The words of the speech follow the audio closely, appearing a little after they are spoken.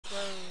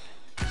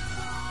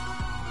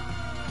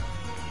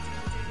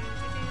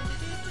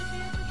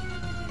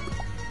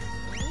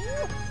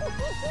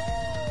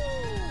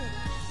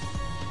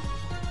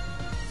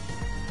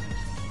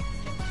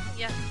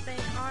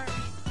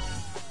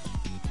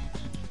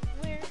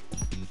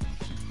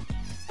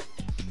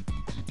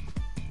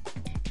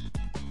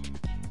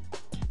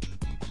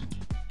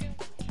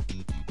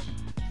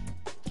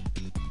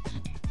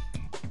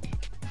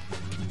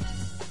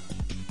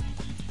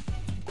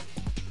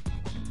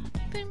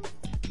Boom.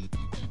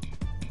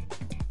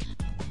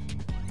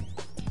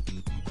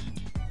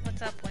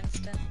 What's up,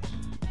 Winston?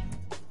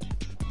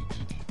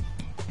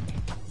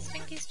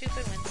 Stinky,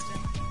 stupid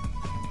Winston.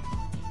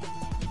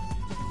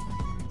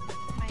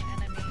 My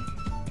enemy.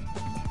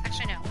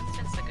 Actually, no.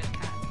 Winston's a good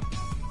cat.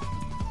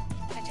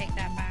 I take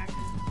that back.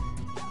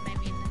 My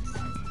meanness.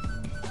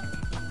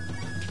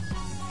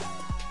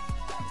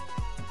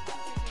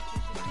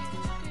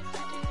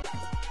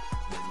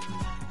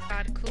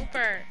 God,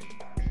 Cooper.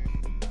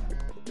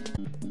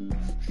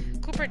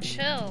 Cooper,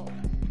 chill.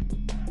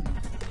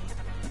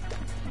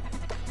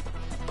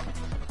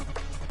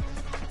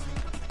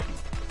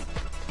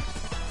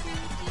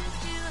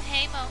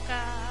 Hey,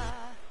 Mocha.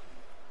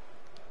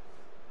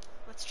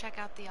 Let's check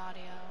out the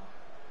audio.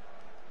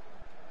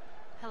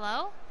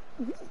 Hello?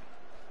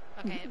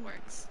 Okay, it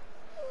works.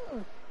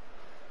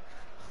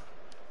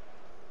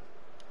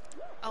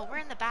 Oh, we're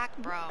in the back,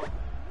 bro.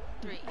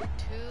 3, 2,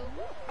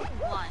 1. I'm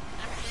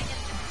gonna get into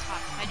this spot.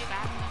 If I do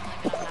bad, I'm gonna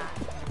blame it on that.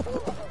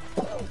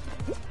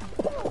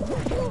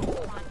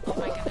 Come on. Oh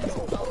my goodness.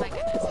 Oh my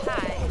goodness.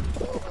 Hi.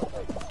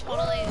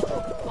 Totally.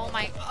 Oh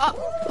my. Oh!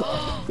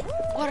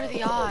 What are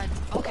the odds?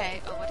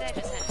 Okay. Oh, what did I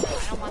just hit? No, I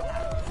don't want that.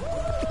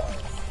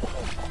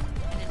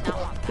 I did not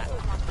want that.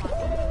 Come on, come on.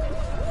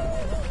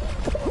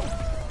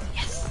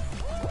 Yes!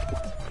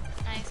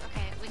 Nice.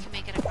 Okay, we can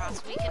make it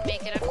across. We can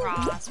make it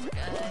across. We're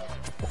good.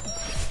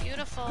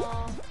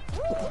 Beautiful.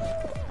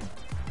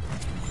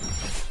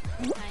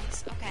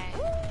 Nice. Okay.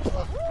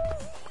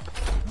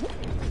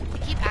 I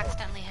keep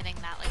accidentally hitting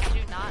that. Like, I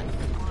do not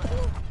want.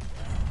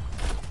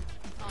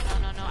 Oh, no,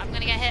 no, no. I'm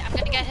gonna get hit. I'm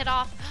gonna get hit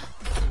off.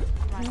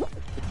 Run.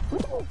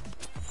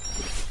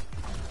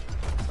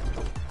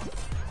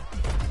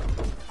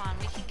 Come on,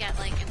 we can get,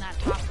 like, in that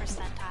top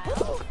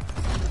percentile.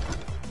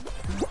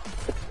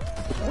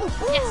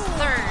 Yes,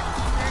 third.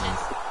 Third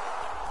is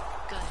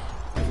good.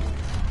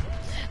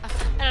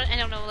 I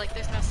don't know, like,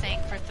 there's no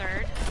saying for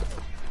third.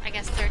 I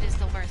guess third is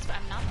the worst, but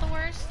I'm not the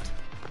worst.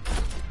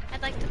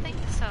 I'd like to think,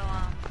 so,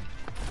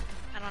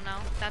 I don't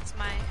know. That's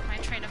my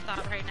train of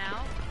thought right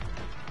now.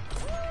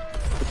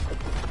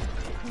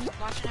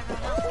 Watching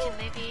everyone else, can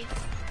they be...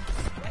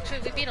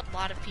 Actually, we beat a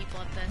lot of people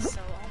at this,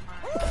 so oh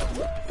my.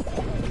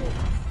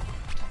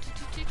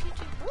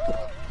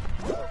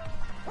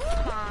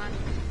 Come on.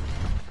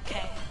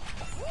 Okay.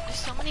 There's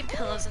so many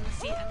pillows in the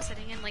seat I'm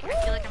sitting in, like, I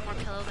feel like I'm more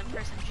pillow than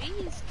person.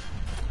 Jeez.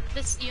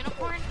 This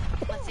unicorn,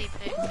 let's see if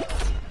they...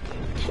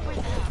 Pretend we're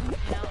them,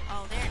 you know?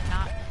 Oh, they're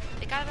not.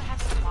 They gotta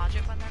have some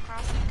logic when they're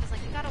crossing, because,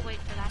 like, you gotta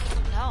wait for that to...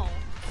 No.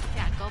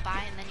 Yeah, go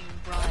by and then you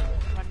run.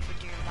 Run for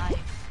dear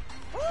life.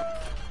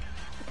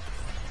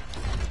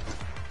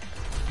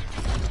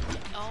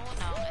 Oh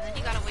no, and then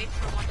you gotta wait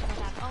for one to go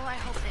down. Oh, I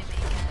hope they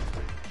make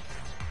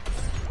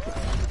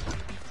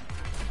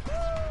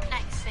it.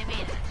 Nice, they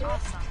made it.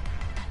 Awesome.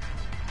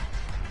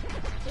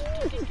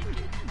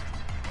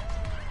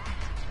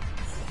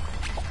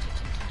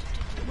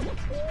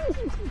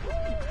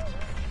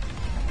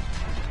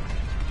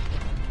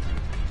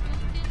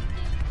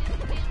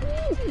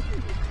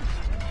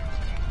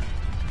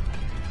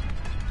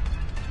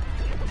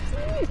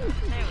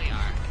 There we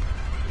are.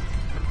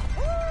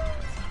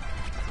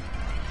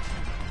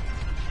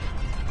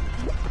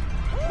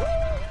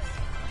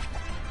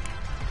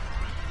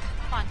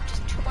 Come on,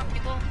 just 2 more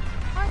people.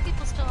 Why are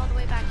people still all the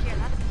way back here?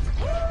 That's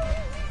insane.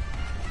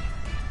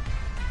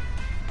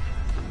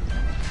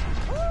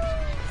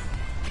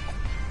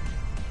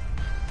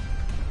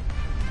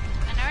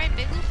 And alright,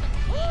 big oof and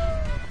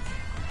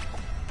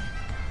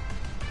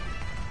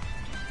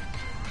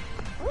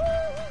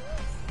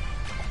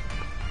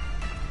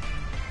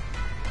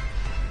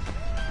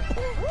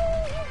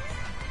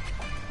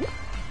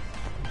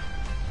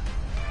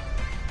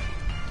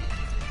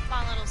Come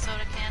on, little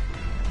soda can.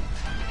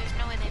 There's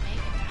no way they make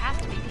it. There has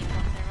to be people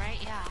up there,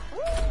 right? Yeah.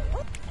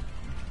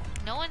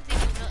 No one's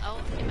even...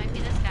 Oh, it might be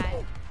this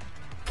guy.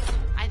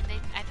 I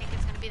think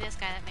it's gonna be this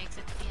guy that makes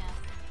it to the end.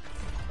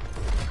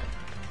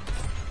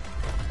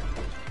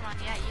 Come on,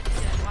 yeah, you can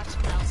do it. Watch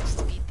someone else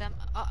just beat them.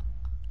 Oh.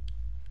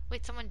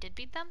 Wait, someone did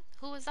beat them?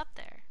 Who was up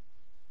there?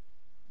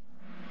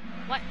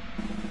 What?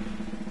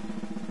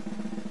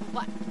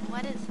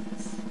 What is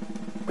this?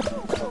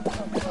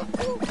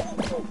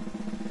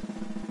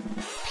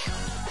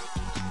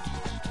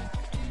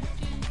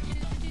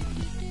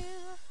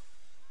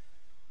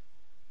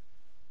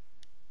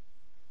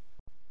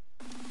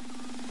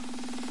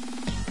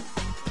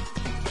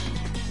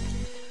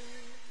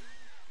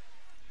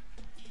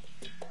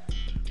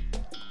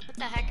 What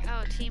the heck?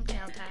 Oh, team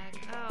tail tag.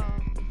 Oh.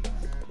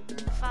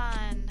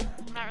 Fun.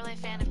 I'm not really a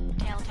fan of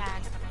tail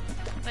tag,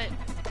 but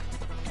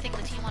I think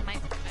the team one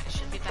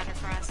should be better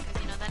for us,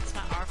 because, you know, that's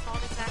not our fault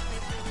exactly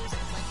if we're losing.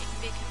 Like, it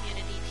can be a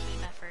community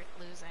team effort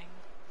losing,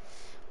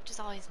 which is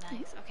always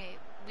nice. Okay,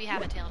 we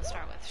have a tail to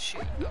start with.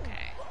 Shoot,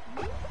 okay.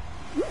 I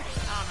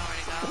don't know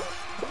where to go.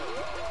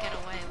 Get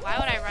away.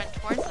 Why would I run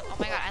towards them? Oh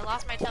my god, I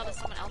lost my tail to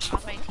someone else on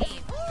my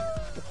team.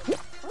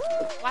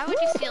 Why would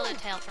you steal a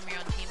tail from your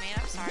own teammate?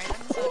 I'm sorry,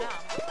 that's so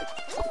dumb.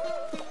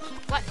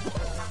 What?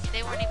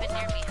 They weren't even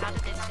near me. How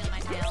did they steal my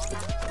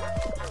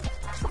tail?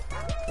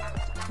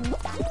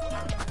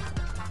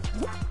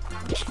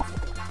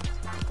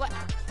 What?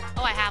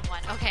 Oh, I have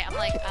one. Okay, I'm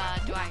like,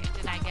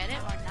 did I get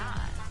it or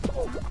not?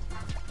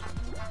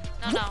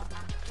 No, no.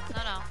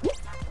 No, no.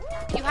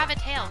 You have a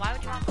tail. Why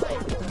would you want mine?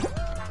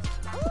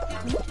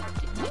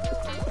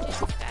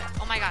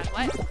 Oh my god,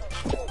 what?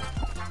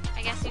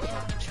 I guess you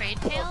can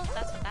trade tails?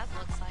 That's what that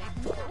looks like.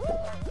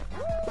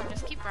 Or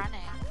just keep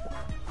running.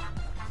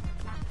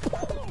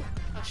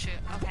 Oh shoot.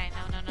 Okay, no.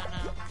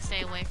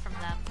 Stay away from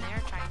them. They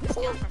are trying to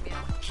steal from you.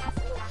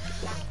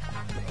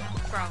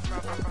 Bro. No.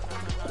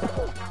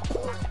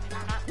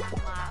 We're not in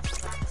last.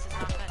 This is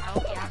not good. Oh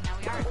yeah, now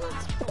we are in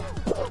last.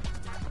 Oh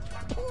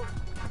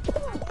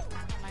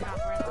my god,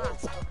 we're in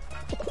last.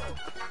 Come on.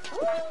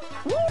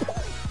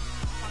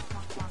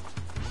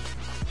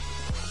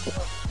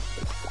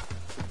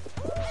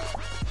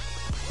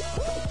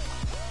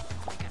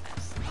 Oh my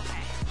goodness.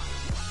 Okay.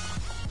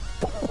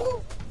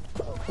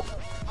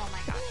 Oh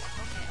my god.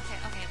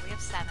 Okay. We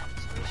have 7.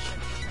 So we should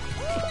be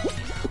pretty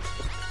safe.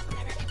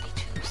 Never can be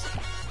too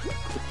safe.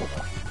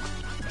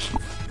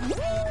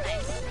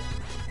 Nice.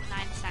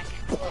 9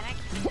 seconds. Can I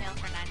keep the tail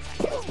for 9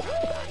 seconds?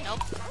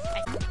 Nope.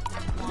 I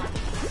won.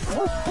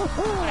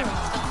 Whatever.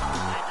 Still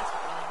qualified. That's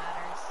what really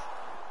matters.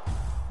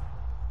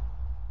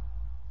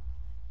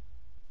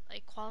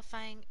 Like,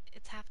 qualifying,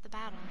 it's half the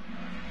battle.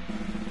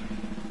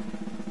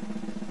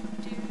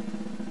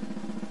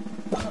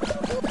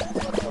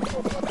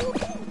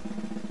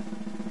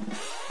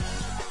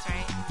 That's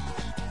right.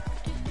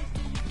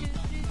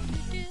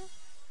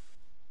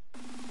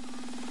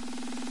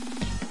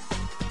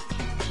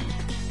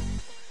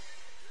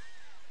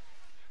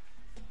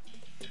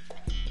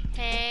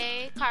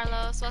 Hey,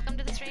 Carlos. Welcome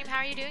to the stream. How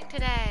are you doing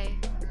today?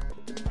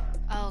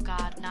 Oh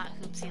god, not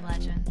Hoopsie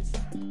Legends.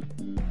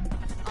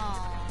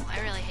 Oh, I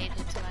really hate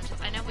Hoopsie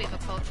Legends. I know we have a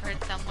code for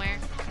it somewhere.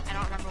 I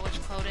don't remember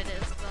which code it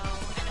is, though.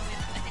 I know we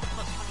have, I think,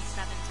 code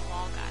 27 to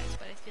Wall Guys,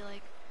 but I feel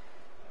like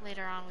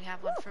later on we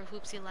have one for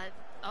Hoopsie Legends.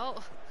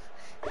 Oh!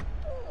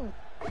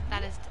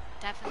 That is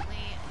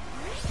definitely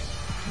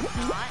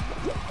not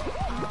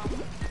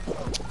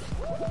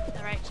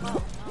the right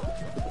code.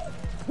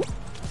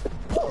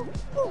 No.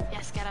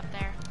 Yes, get up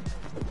there.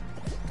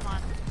 Come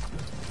on.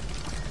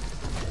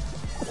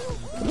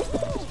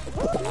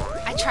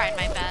 I tried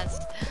my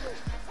best.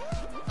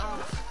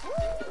 Oh,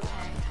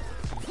 okay.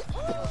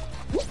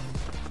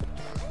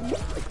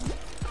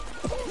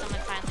 Did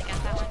someone finally get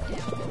that one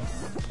too?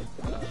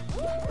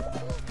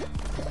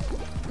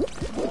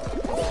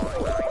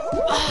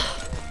 Oh.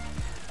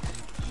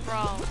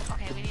 Bro,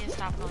 okay, we need to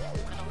stop going to the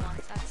middle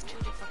ones. That's too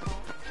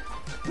difficult.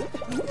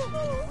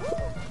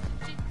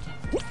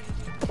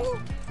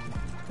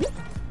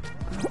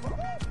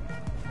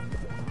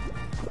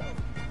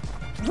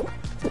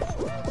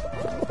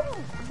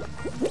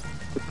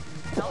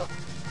 Nope.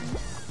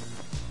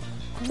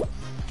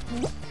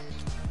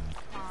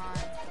 Come on.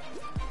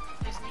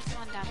 There's an easy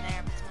one down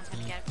there, but someone's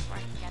gonna get it before I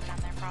can get down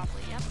there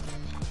probably. Yep.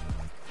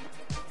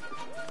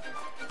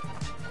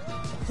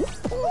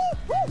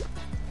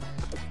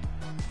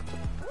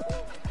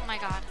 Oh my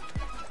god.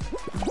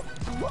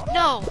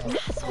 No!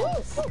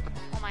 Assholes!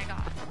 Oh my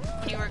god.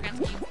 When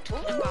you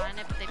could have gotten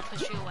it, but they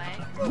push you away.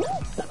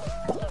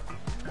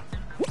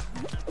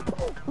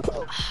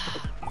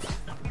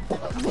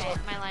 Okay,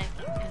 my life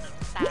is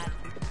sad.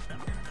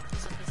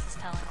 That's what this is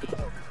telling me.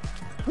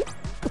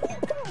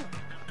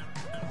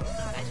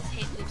 God, I just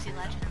hate Hoopsie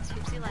Legends.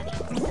 Hoopsie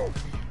Legends.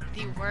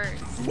 The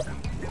worst.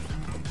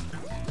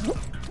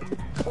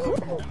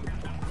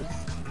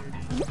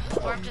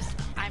 Or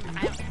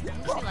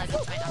Hoopsie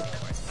Legends might not be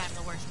the worst, but I'm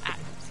the worst at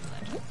Hoopsie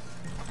Legends.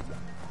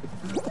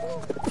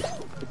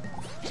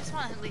 I just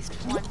want at least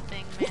one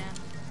thing, man.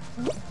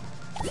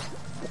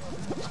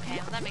 Okay,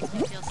 well that makes me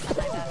feel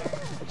semi-better.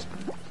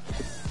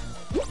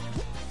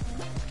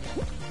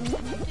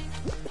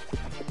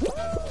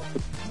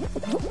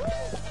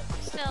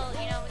 Still,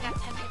 you know, we got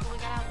 10 people we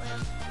gotta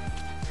outlive.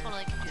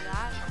 Totally can do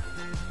that.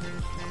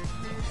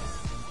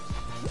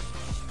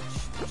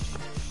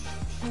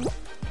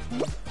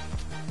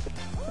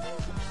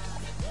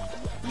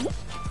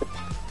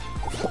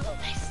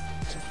 Nice.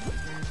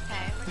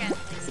 Okay, we're getting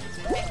places.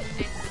 We're making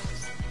big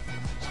moves.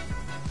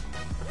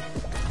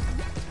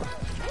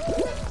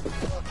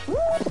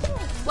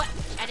 What?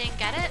 I didn't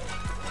get it?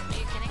 Are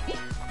you kidding me?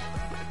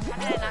 How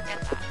did I not get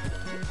that?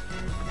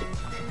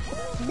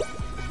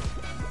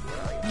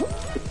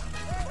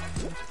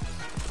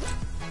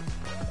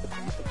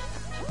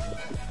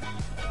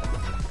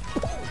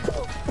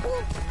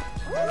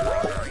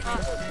 Oh.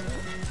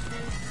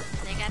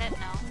 Did they get it?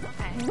 No?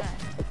 Okay, good.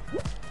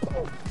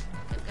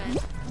 Good.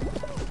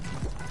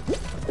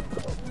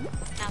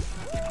 Now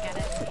someone's gonna get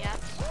it. Yep.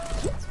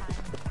 That's fine.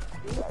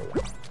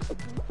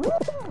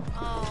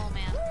 Oh,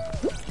 man.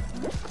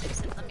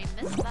 Just let me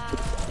miss that.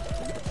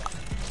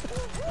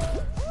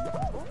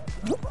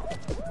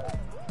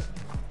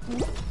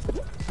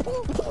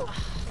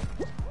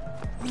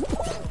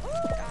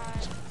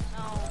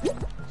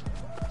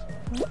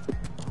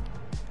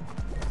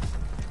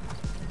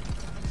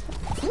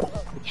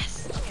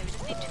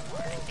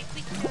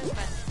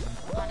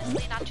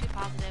 honestly not too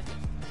positive.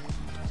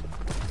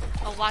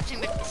 Oh,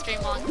 watching the stream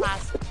while in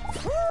class.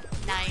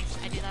 Nice.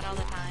 I do that all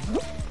the time.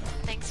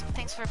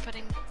 Thanks for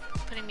putting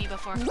me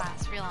before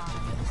class. Real on.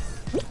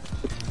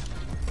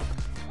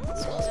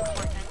 School's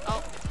important.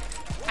 Oh,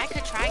 I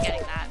could try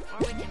getting that, or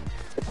we can.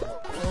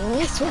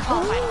 Yes, we're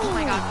qualified. Oh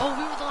my god. Oh,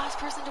 we were the last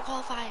person to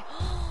qualify.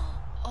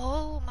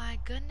 Oh my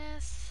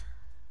goodness.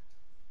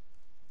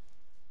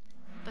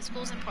 But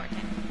school's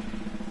important.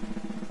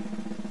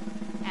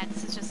 Yeah,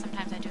 this is just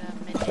sometimes I do a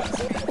midday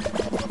stream.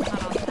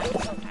 Not all the time,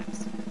 but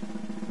sometimes.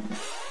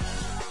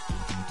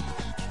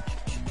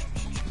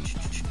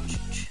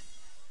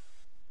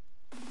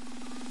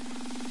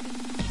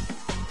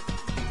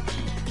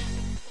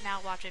 Now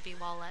watch it be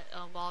wall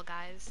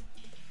guys.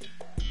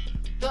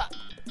 Ugh.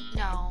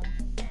 No.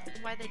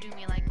 Why'd they do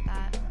me like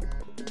that?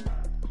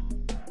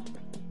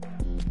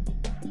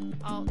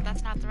 Oh,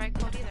 that's not the right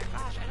code either.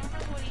 Gosh, I don't know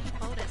what each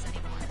code is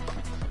anymore.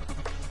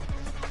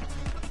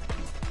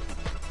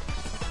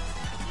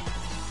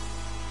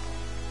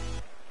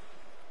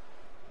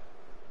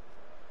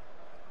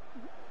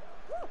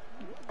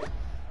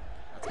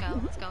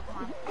 Let's go, come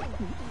on.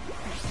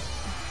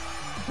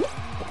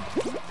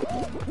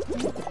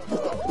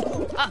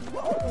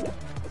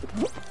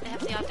 They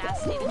have the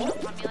audacity to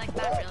jump on me like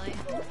that, really?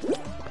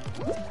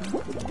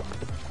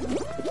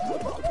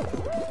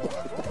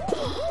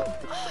 Oh,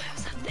 I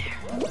was up there.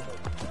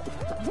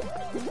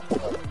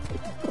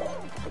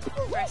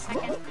 For a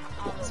second,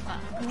 all was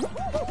fun.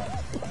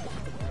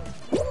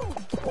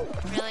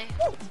 Really?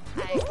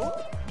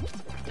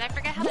 Did I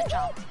forget how to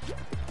jump?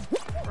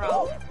 Bro,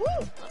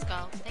 let's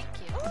go. Thank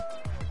you.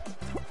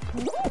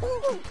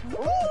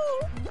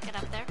 Get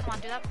up there. Come on,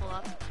 do that pull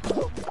up.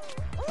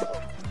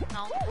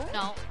 No,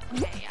 no.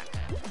 Okay, yeah,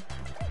 good.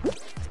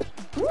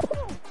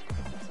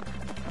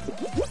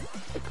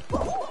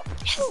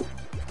 Yes!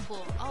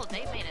 Cool. Oh,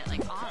 they made it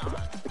like on.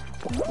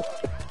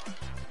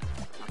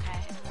 Okay,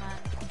 and then.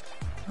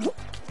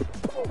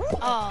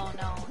 Oh,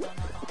 no.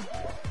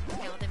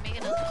 Okay, well, they make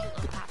it a cute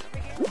little path over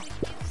here that we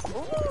can use.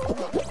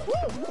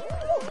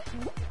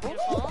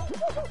 Beautiful.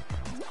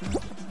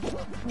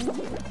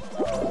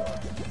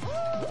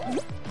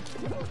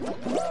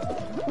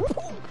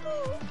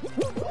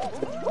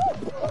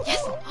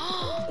 Yes!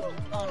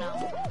 Oh no.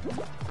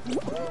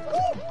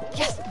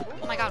 Yes!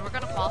 Oh my god, we're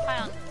gonna qualify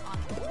on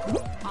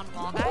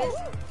wall guys,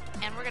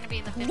 and we're gonna be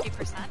in the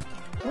 50%.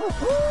 Look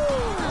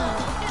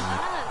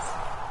at us!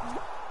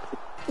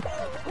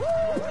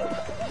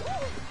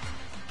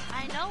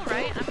 I know,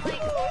 right? I'm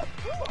like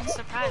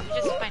surprised. We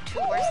just did my 2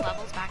 worst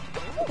levels back to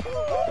back.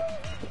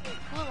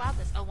 Who allowed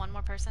this? Oh, one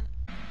more person?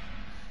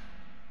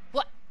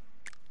 What?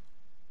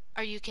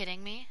 Are you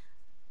kidding me?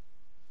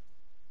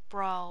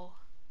 Bro.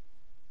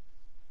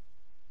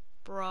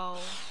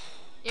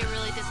 It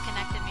really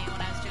disconnected me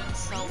when I was doing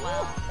so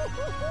well.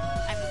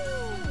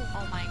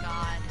 Oh my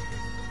god.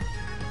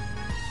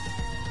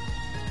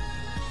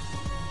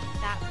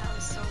 That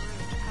was so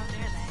rude. How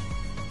dare they?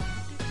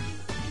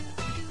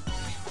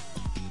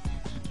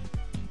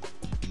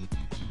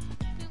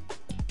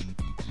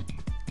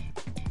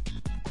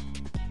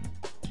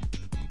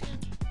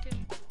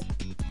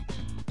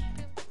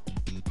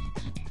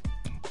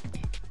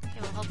 Okay,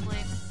 well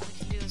hopefully we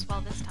can do as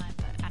well this time,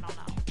 but I don't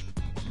know.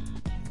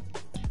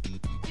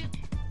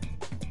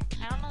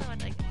 I don't know what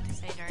to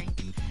say during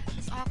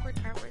this awkward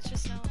part where it's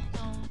just no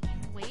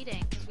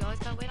waiting, because we always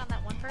gotta wait on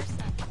that one person.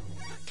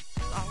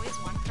 There's always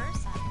one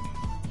person.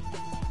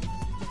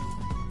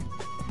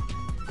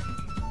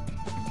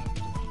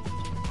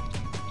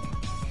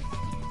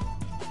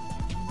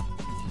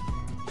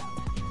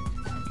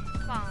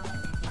 Come on.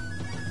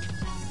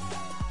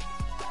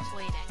 Just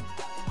waiting.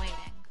 I'm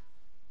waiting.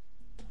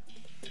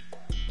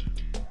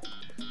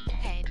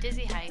 Okay,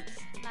 Dizzy Heights.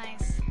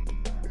 Nice.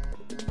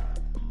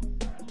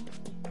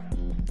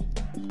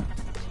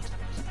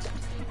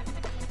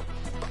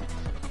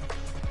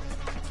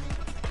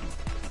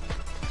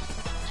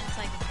 It's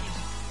like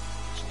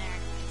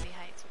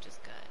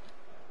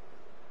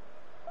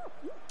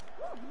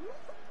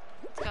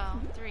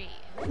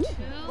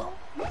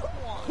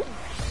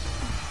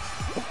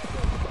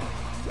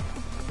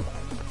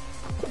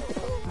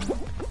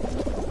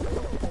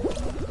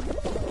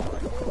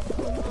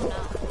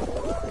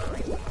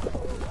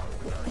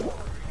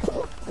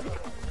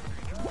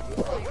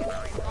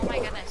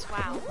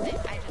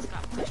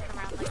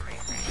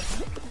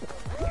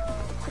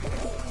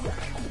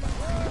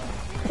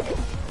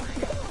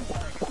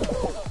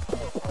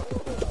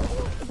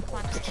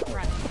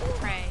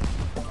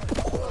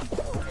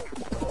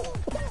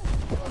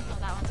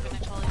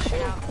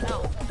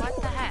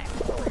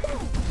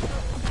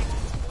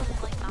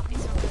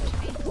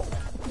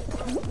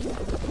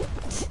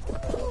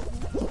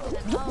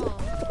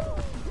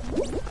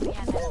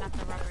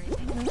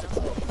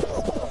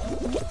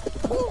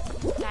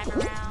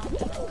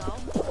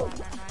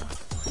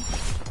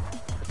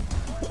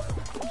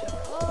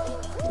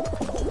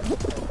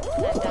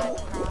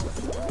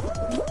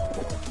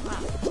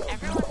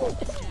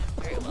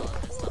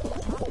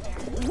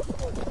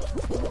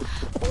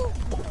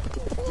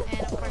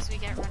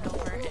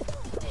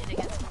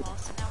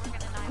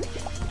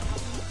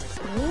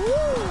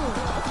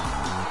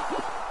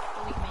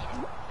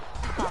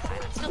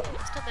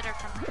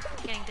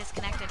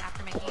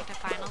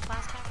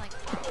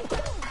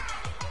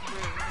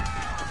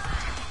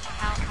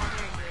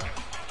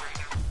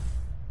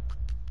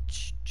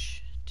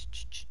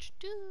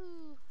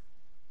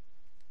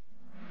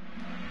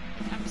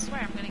I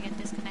swear I'm gonna get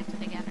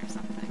disconnected again or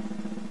something.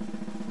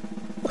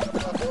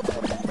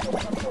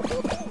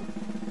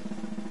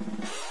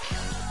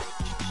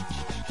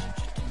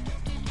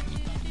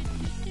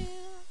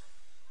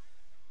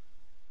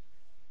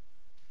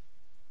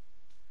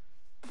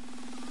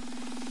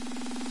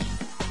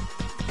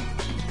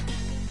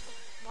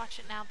 Watch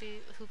it now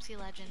be Hoopsie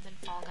Legends and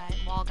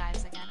Wall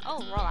Guys again.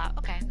 Oh, Rollout.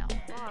 Okay, no.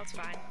 Rollout's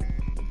fine.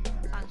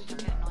 As long as you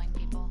don't get annoying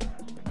people.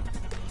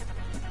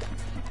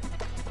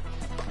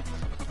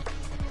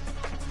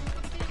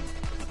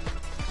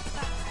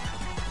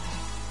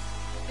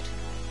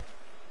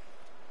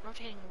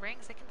 Rotating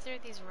rings? I consider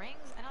these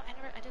rings?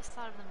 I just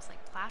thought of them as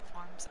like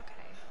platforms.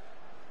 Okay.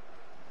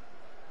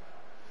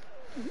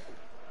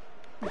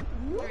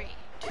 3,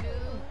 2,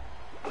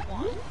 1. I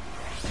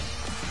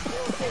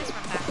just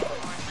run back and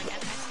forth. Like,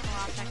 I've seen a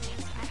lot of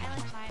techniques. I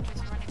like mine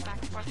just running back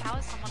and forth. How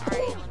is someone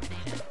already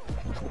eliminated?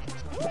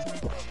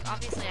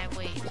 Obviously, I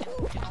wait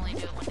and only do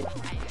it when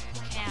I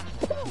can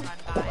run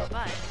by,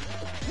 but...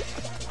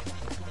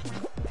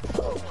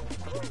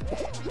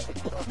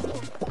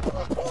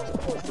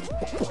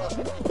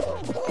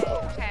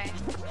 Okay.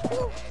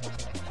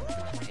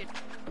 Dude.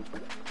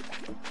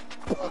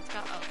 Let's go.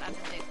 Oh, that's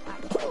a big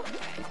platform.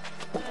 Okay.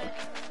 Good.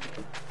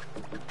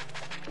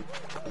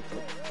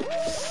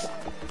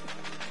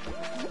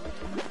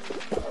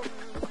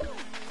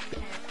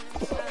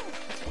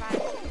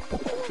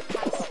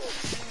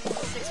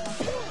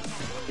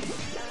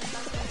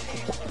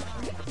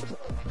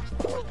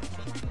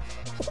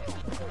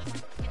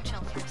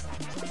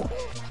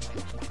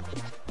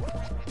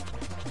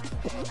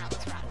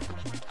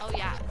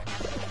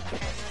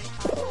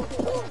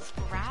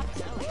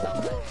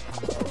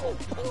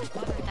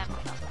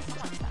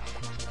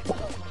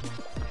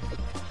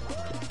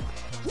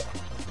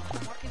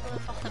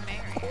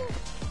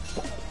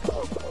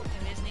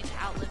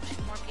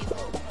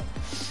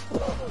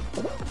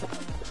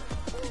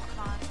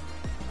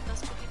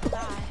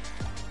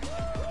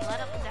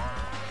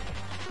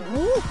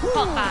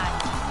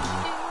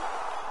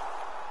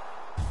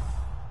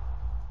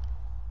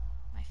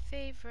 My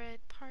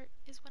favorite part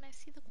is when I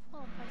see the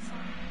qualify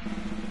sign.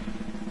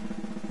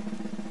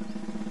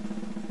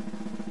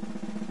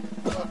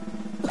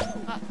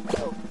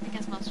 I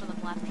guess most of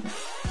them left.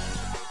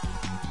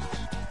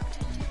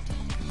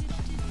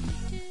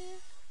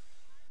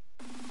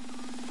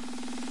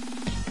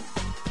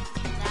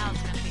 Now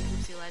it's gonna be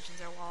Hoopsie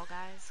Legends or Wall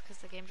Guys, because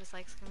the game just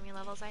likes giving me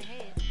levels I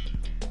hate.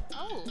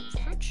 Oh,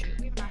 Fruit Shoot.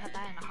 We've not had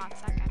that in a hot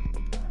second.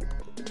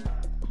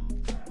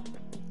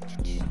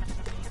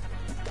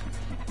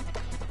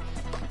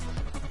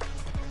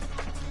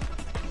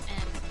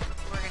 And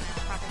we're gonna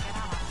probably get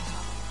out on this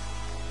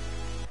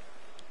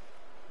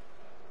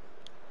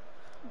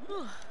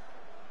level.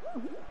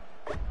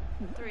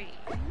 3,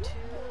 2,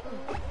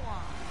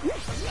 1.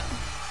 Let's go.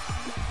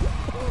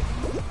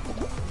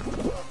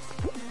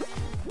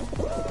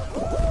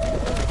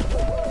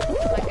 Oh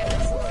my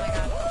goodness. Oh my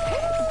god.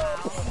 Okay.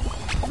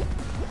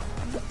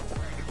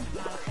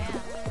 Wow. Not a fan.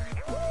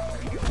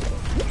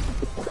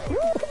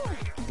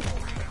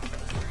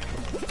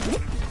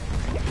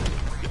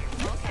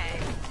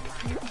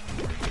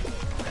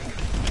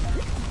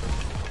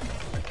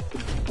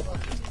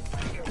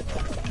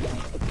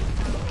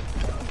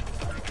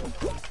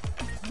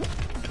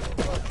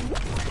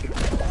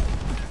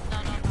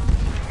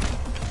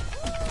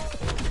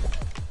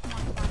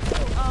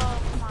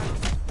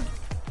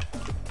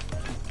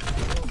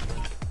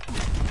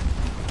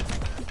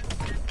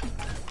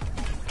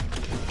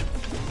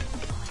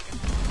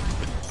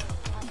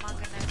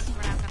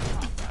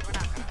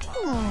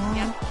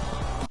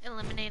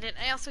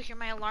 I also hear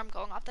my alarm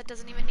going off that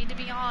doesn't even need to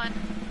be on.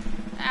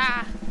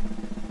 Ah!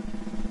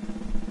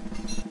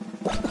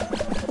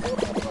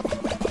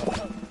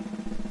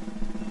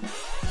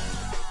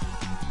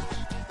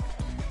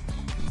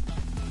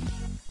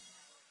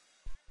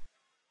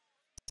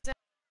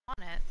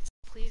 On it.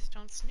 Please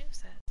don't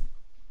snooze it.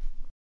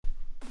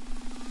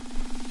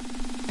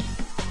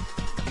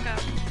 Let's go.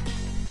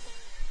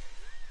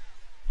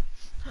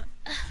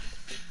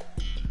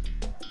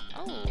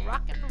 Oh,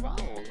 rock and roll.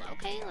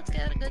 Okay, let's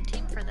get a good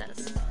team for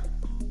this.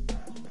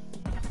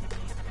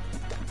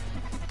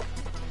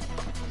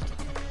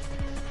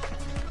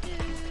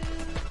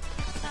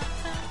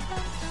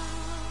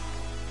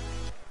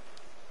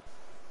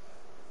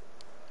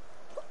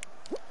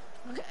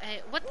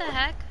 Okay, what the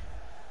heck?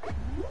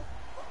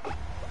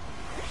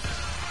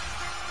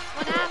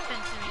 What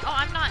happened to me? Oh,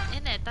 I'm not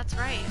in it, that's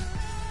right.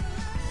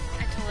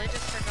 I totally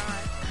just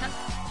forgot.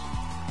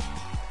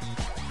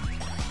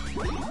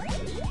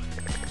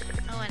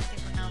 Oh, anything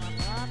for no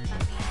level up, that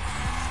means...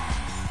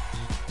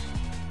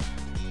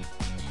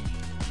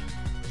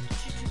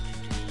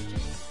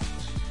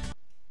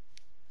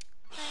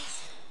 Nice.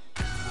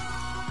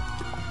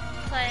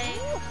 Play.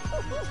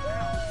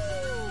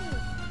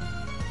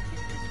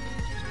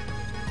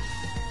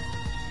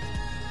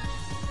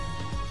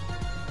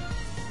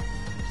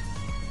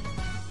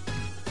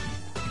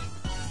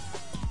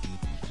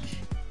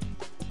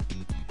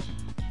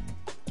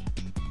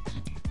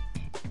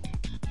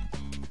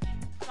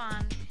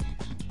 on.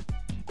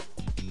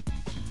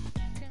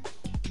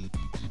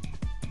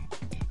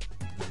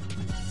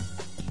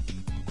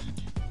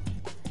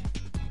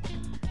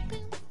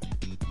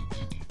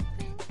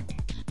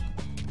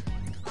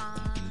 Come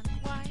on.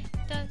 Why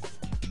does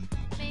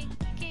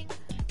making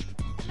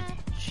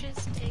matches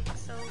take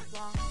so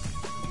long?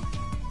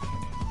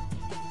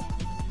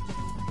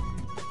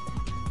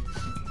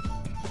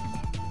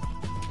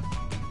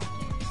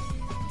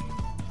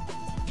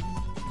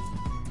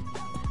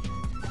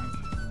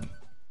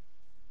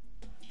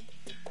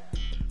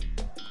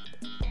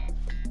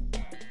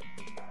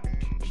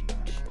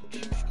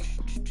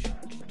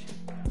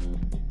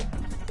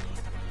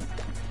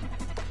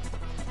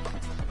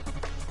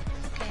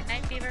 Okay,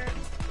 Night Fever.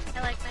 I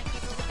like Night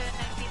Fever. We're good at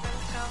Night Fever.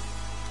 Let's go.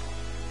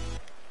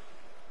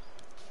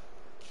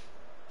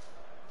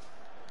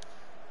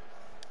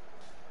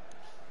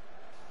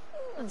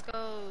 Let's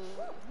go.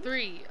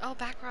 3. Oh,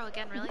 back row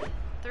again, really?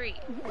 3,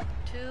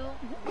 2,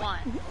 1.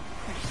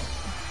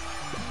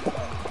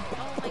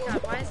 Oh my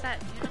god, why is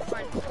that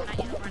unicorn, not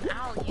unicorn,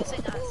 owl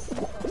using us?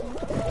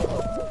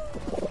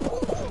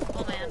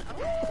 Oh man,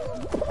 okay.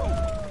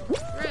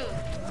 Rude.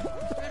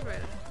 Rude,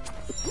 rude.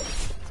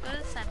 Let's go to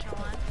the center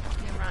one.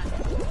 Okay, run.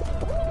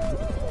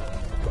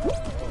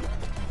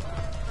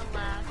 The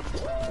left.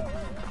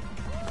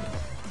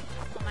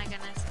 Oh my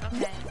goodness.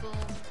 Okay,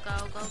 boom. Go,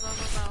 go, go,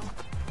 go, go.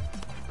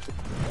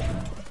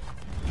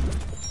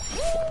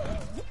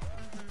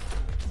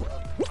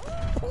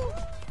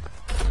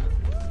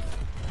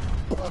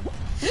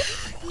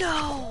 No!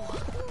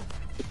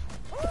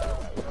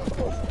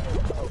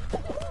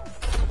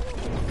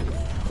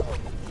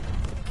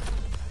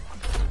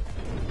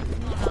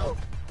 Oh no.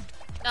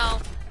 No.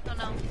 No,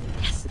 no.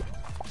 Yes!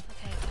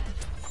 Okay, good.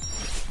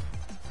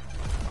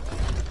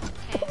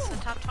 Okay, so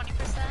top 20%.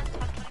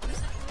 Top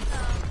 20%. Here we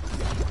go.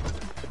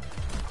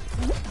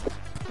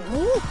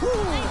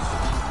 Nice!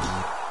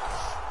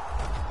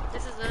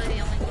 This is literally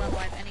the only level I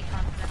have any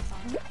confidence on.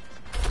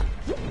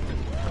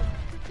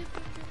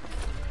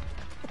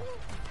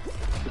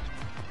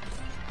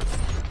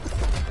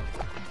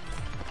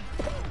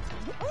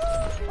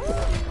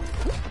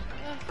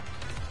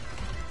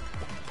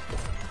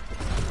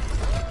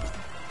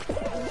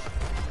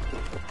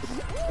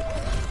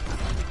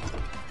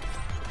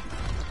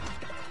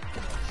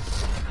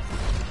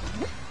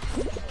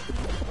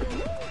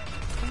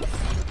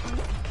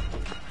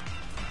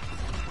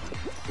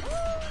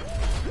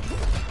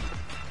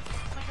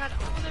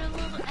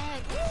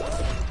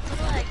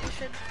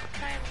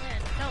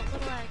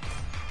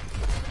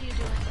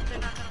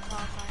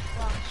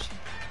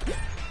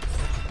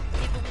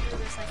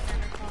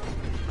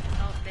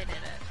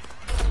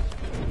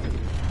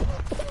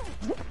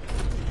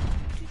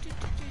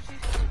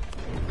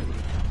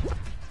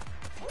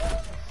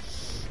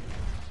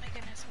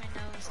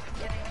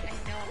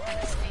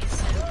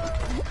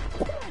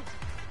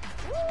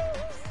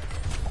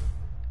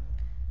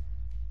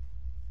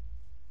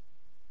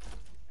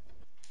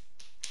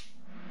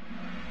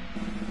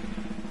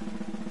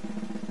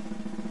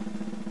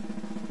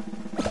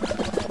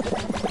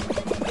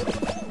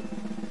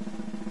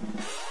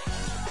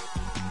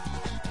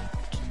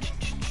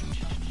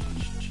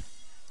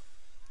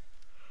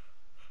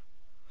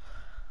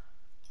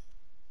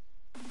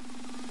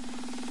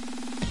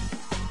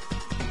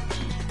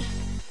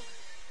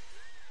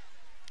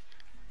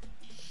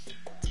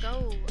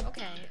 Go.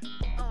 Okay.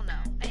 Oh no.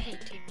 I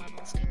hate team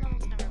levels. Team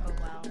levels never go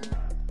well.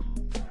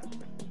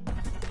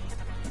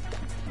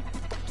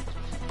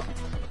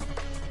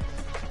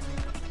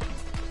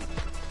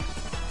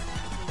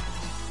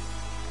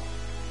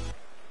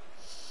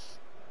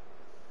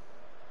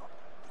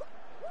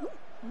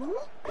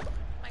 Oh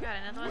my god,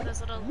 another one of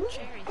those little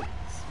cherry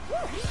things.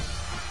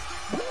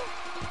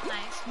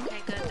 Nice.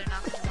 Okay, good. They're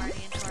not going to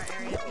party into our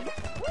area.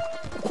 Beautiful.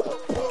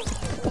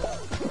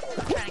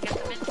 I'm trying to get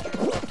them in here.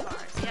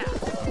 Guitars. Yeah.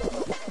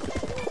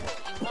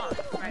 You want,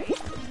 right?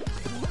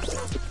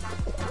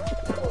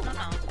 No,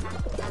 no.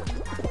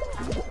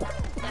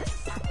 Yes.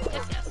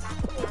 Yes, yes.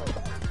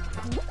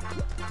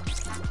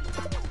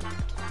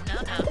 No,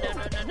 no, no,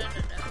 no, no, no, no,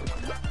 no.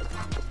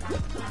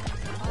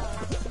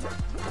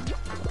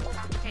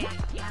 Okay,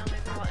 you know,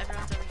 maybe while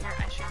everyone's over here,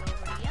 I should go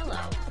over to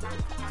yellow.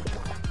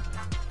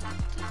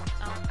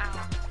 Oh, ow.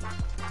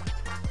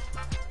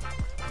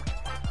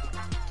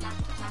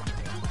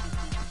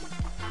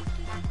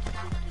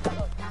 Oh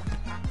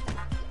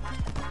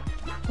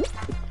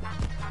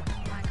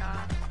my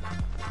god.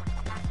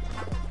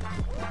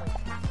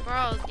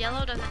 Bro,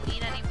 yellow doesn't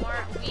need any more.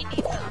 We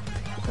need them.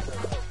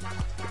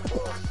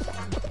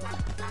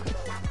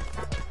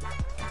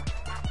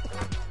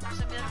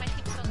 Somebody like my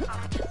team's so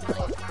competent, but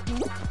like,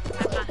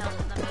 I'm not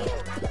helping them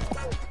either.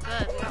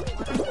 Good, we got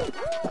one.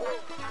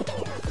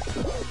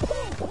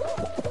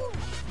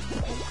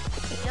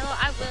 Yellow,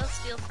 I will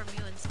steal from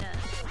you instead.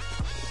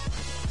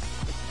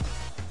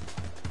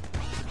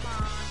 Come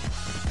on.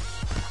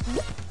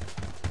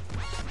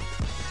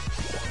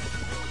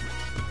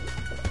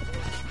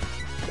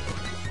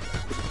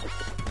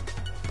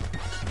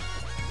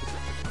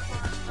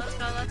 Let's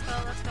go, let's go,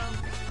 let's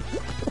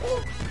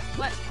go.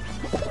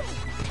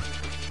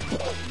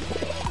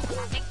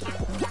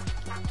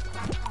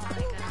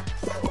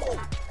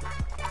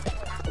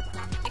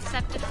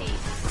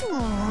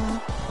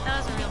 That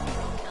was a real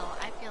brutal kill.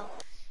 I feel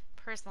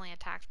personally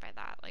attacked by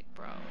that. Like,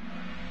 bro.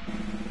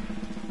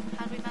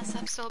 How'd we mess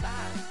up so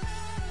bad?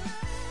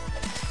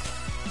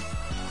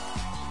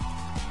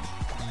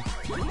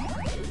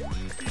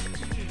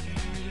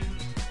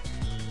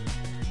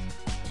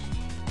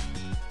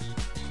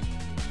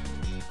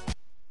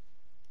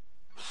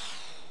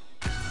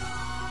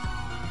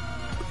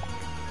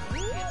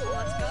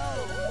 Let's go.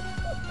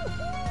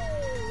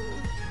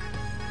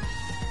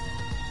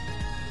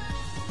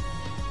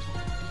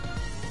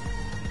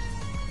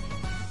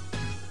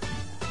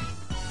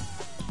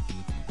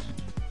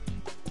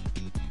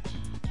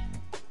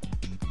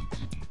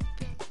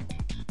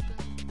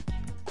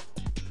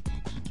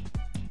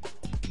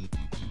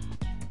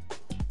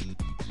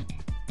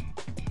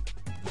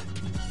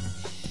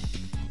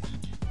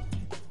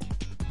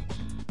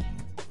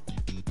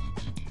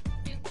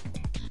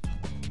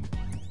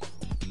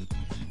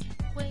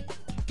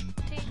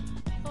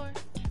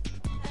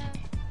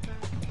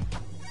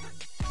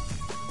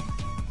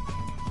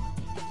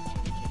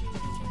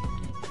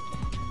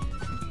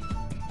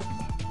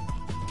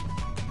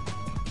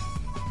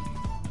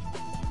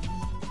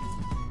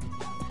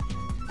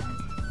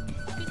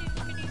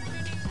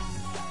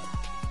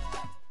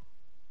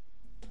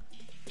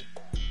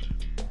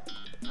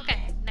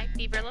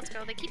 Fever, let's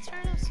go. They keep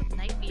starting us with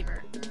Night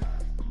Fever.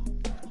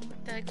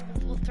 They're like,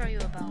 we'll throw you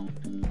a bone.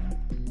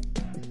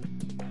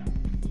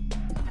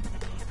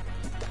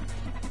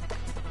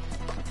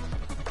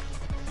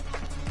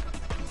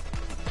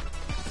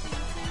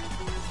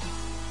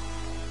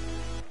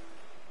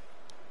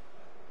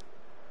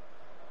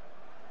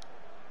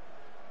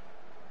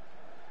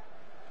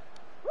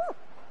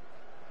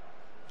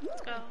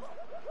 Let's go.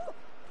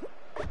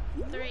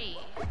 3,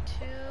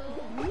 2,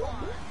 1.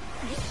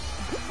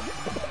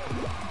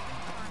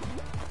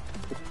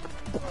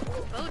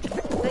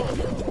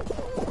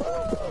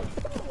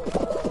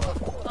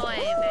 Oy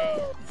vey.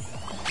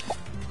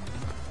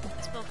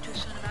 I spoke too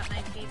soon about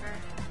Night Fever.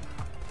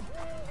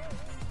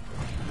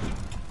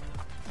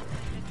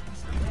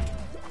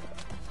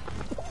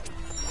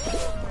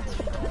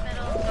 Straight to the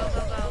middle. Go,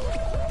 go, go.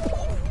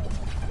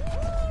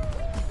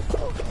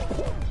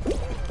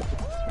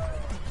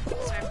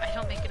 Sorry if I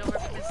don't make it over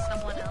because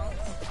someone else.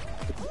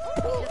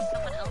 Because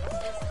someone else is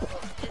bad at this.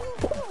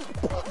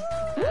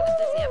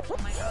 Yep, oh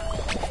my god.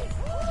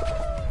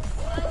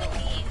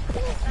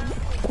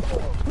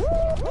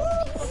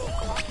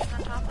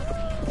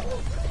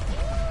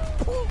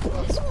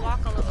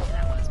 Walk all over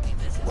that was me.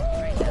 This is me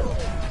right now.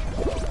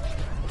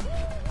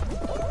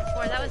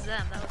 Or that was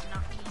them. That was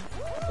not me.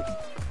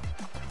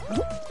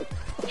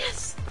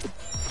 Yes.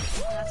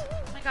 That's,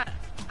 oh my god.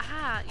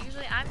 Ah,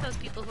 usually I'm those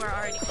people who are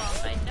already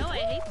qualified. No, I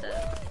hate them.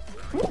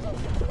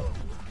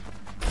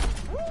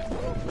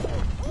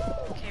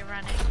 Okay,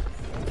 running.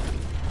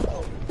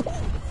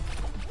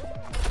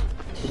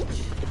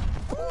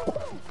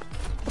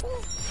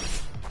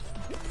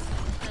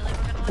 Really,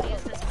 we're gonna want to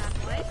use this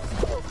pathway.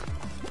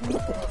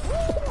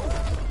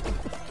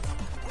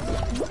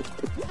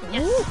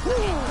 Yes.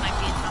 Okay, might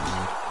be in top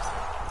 50%.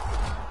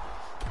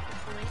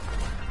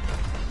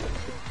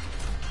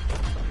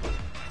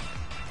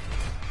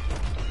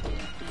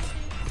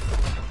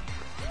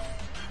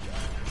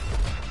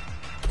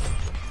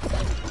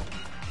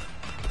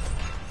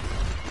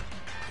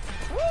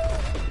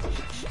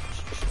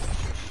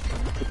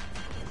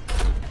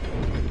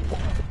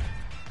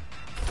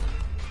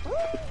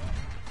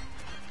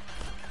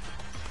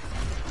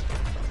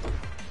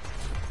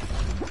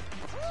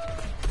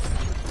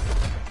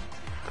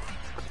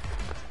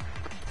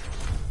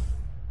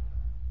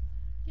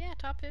 Yeah,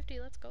 top 50,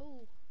 let's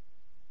go.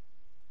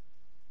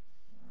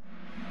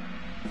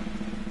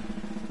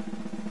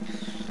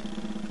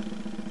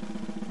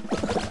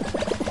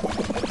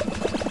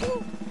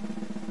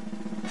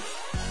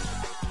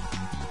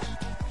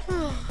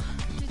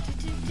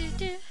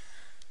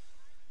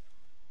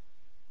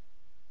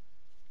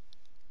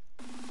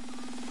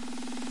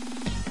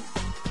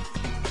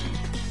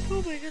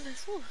 Oh my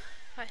goodness, ooh.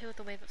 Got hit with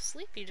a wave of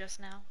sleepy just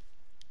now.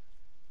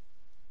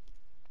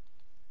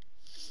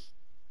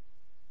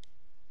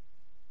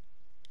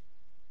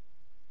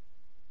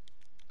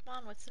 Come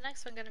on, what's the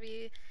next one gonna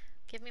be?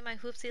 Give me my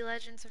Hoopsie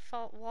Legends or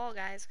Fault Wall,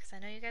 guys, because I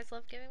know you guys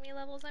love giving me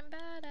levels I'm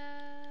bad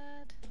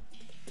at.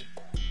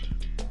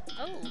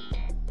 Oh,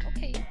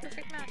 okay,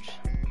 perfect match.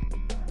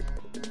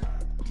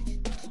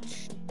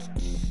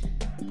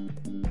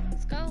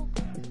 Let's go.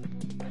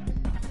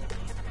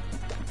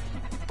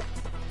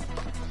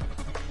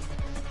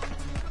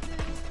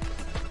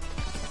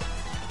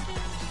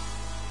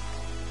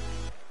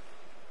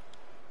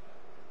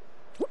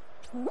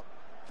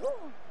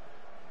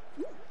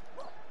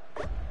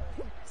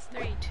 It's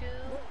 3, 2,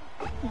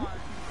 1.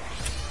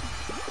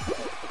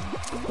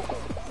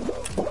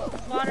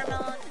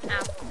 Watermelon,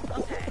 apple.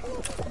 Okay.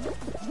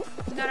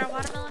 We got our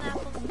watermelon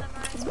apples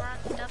memorized. We're on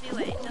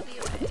WA.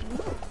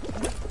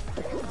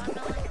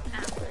 Watermelon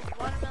apple.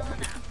 Watermelon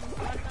apple.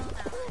 Watermelon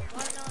apple.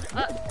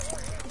 Watermelon.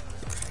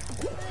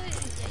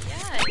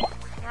 Yeah.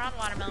 We're on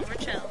watermelon. We're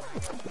chill.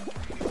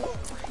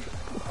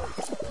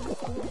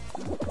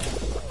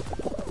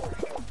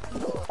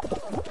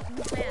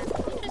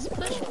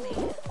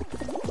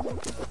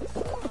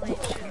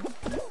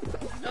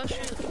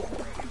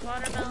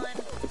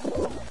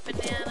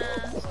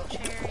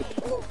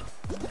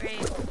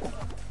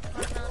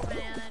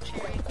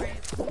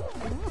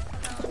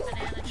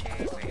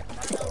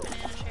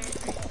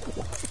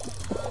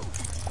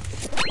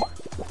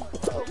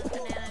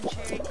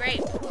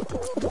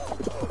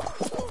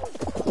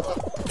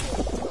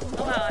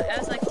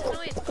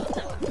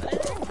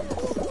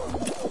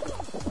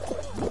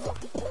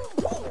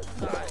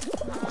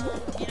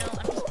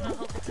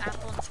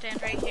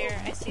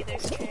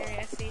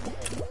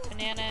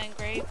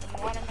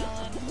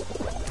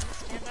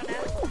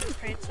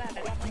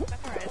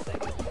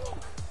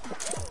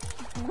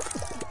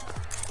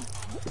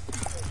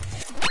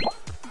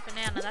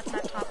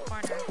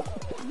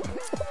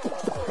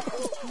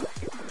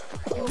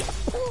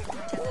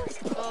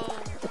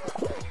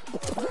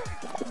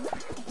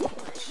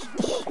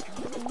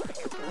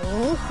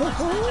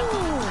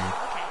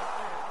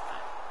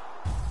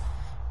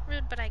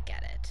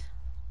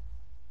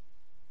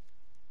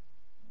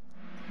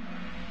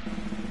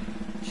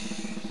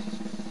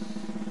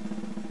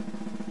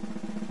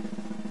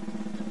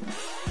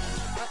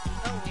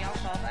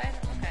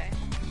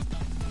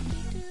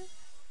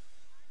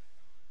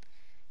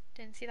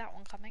 see that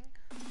one coming.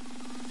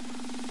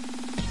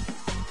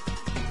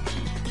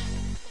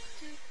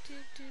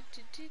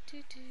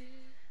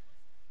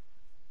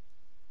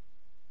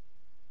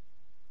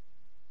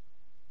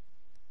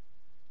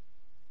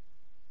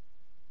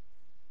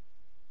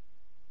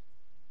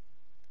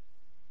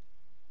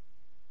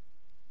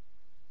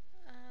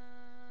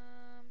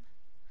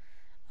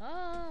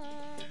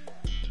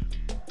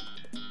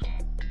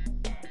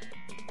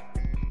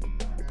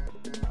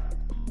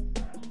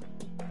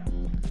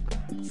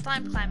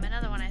 Slime climb,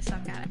 another one I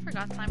suck at. I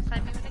forgot slime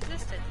climb even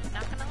existed.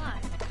 Not gonna lie.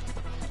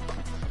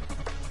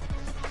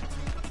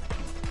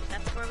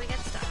 That's where we get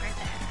stuck, right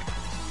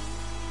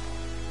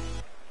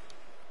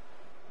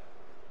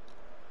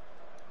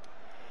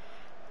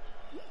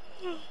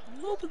there.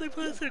 Hopefully they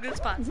put us in a good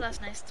spot. So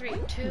that's nice. 3,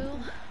 2,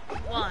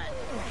 1,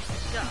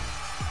 go.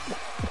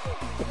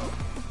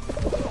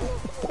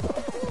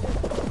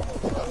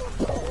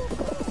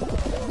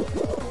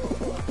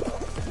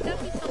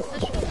 Don't be so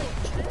visual.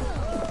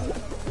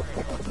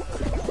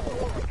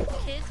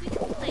 Kids, we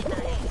can play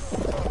nice.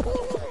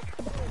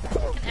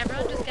 Can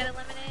everyone just get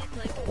eliminated?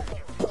 Like...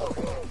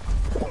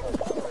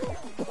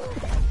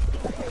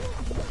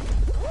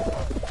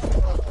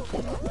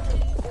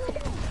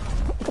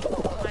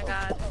 Oh my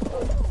god.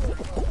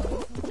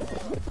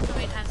 How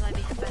many times have I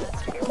been hit by that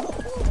spear?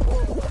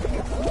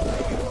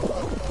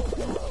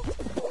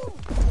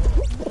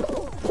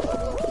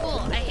 Cool,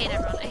 I hate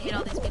everyone. I hate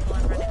all these people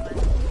I'm running with.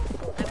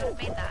 I would have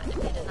made that if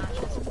they did not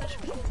just push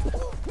me.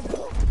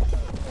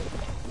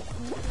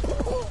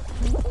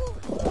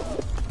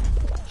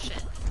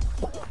 Shit.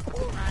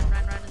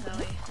 Run,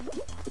 Zoe.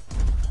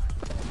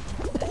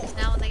 Because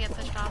now when they get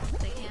pushed off,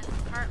 they can't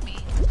hurt me.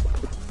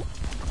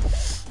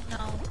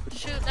 No.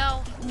 Shoot,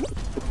 no.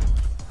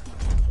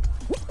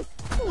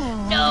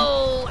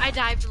 No! I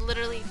dived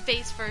literally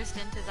face first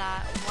into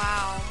that.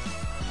 Wow.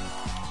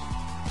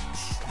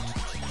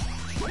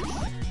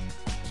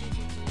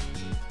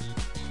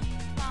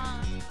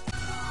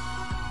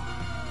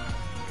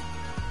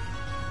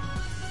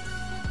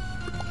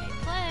 Okay,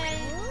 play.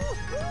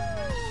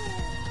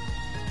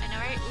 I know,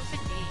 right? Oof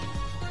indeed.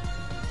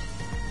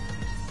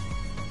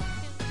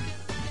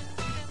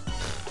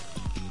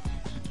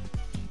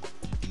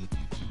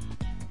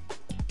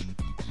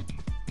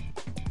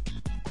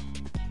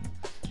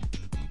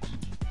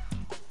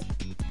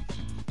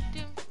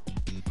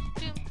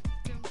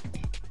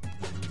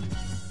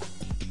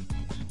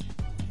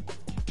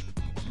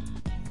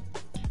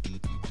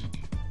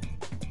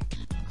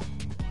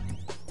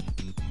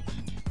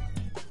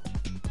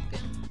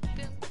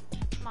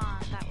 Come on,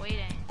 that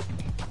waiting.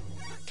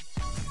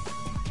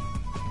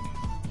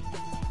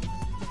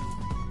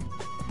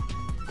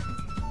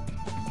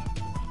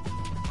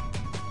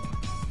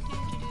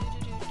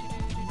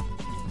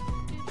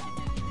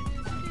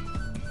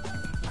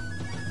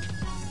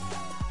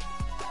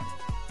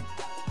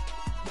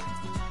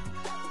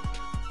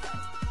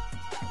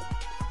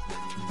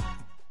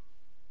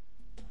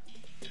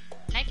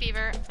 Night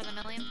Fever for the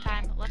millionth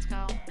time. Let's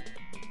go.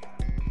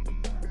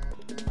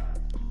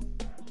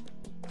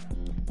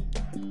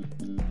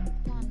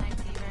 Come on, Night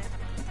Fever.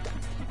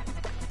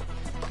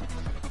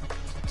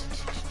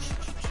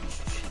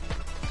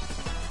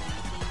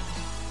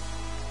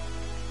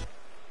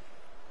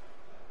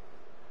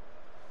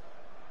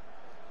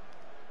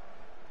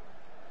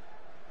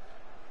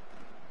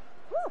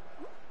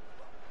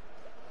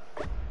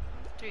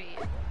 Three,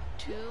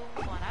 2,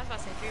 1. I was about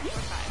to say 3, 4,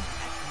 5.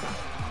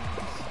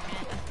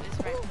 Man, that is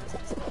right for this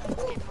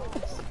escape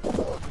rules.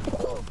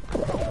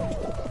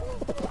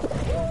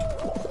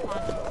 Come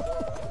on.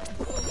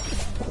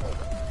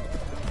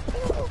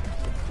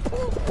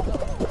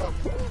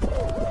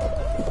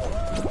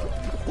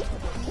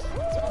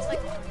 It's almost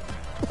like...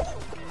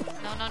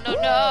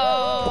 No!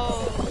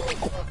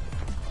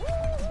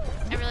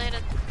 I really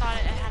thought I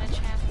had a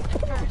chance at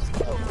first,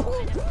 but no, I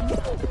didn't think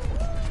so.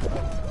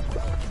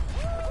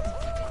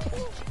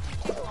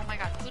 Oh my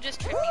god, who just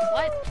tripped me?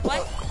 What?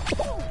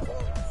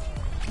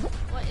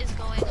 What is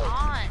going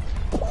on?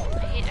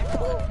 I hate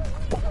everyone.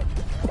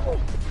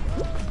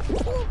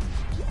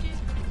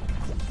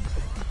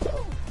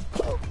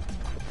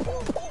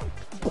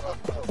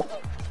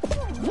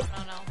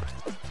 No.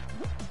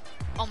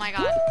 Oh my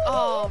god.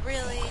 Oh,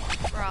 really?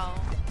 Bro.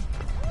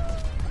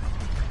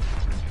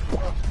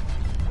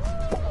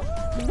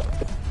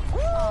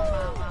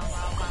 Oh,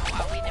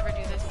 wow. We never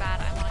do this bad.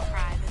 I want to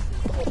cry.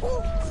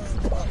 This is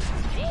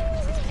pain.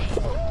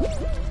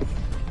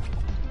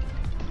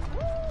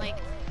 Like,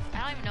 I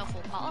don't even know if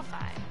we'll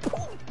qualify.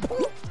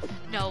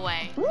 No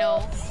way. Oh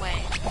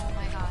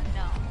my god,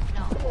 no.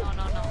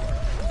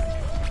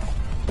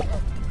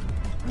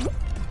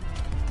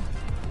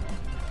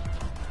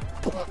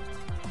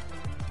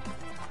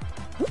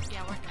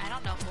 Yeah, I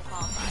don't know if we'll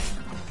qualify.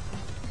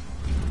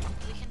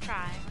 We can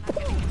try. We're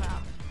not gonna give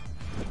up.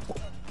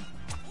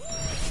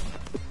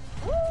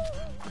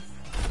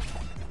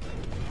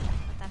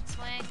 Let that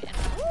swing and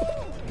then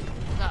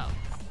go.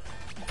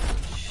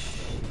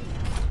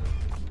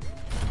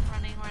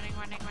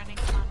 Running.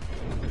 Come on.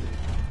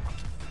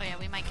 Oh yeah,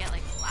 we might get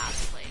like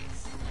last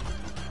place.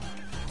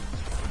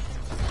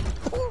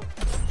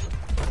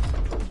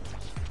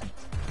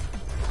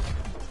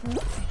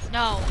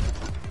 no.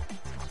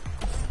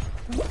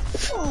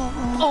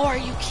 Oh, are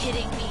you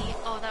kidding me?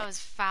 Oh, that was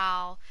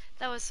foul.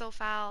 That was so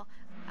foul.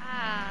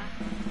 Ah.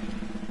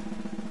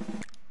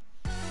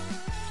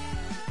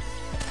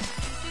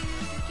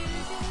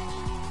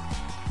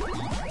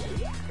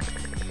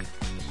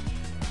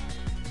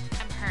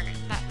 I'm hurt.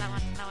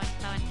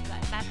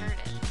 That hurt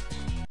it.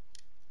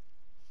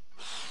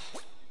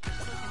 Look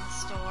in the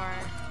store.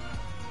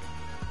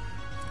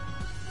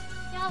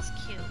 Y'all's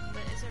cute,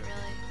 but is it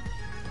really?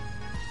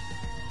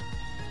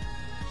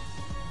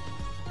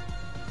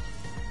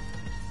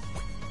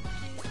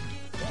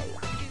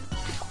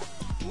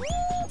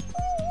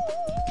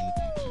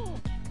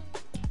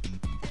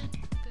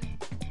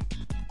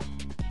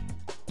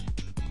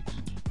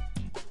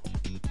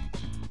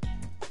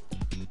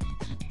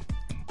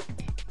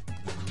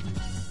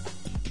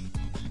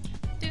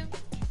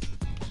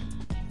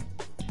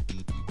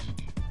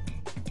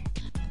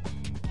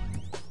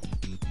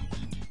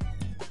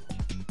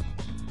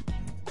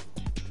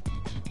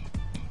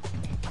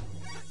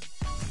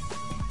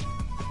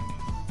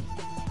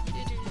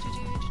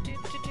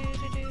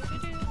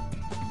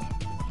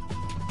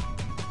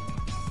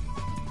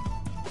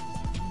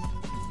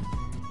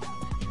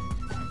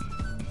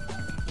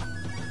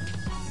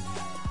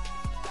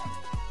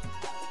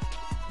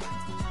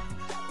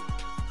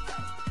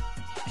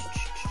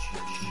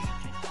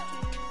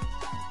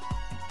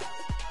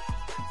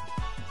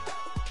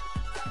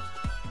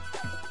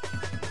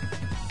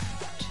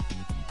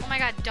 Oh my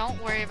god,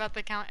 don't worry about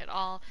the count at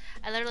all.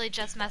 I literally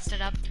just messed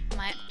it up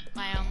my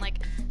own. Like,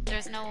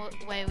 there's no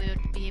way we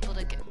would be able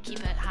to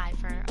keep it high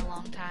for a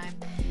long time.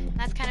 And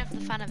that's kind of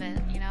the fun of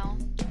it, you know?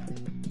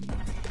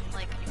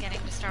 Like, getting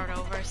to start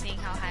over, seeing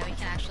how high we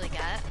can actually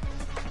get.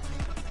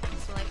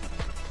 So, like,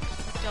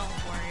 don't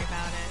worry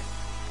about it.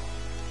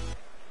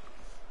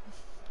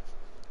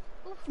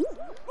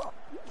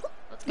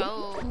 Let's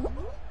go.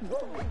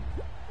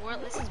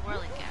 This is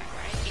Whirling Gag,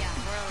 right? Yeah,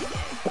 Whirling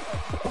Gag.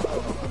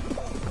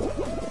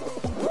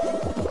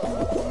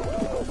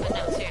 But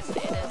no,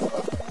 seriously, it is.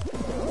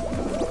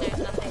 There's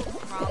nothing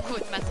wrong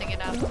with messing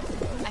it up.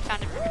 I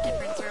found it from a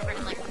different server,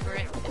 and like we were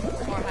at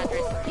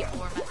 400 people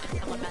were and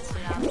someone messed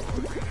it up. And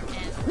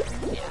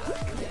yeah,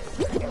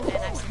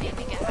 and I've seen it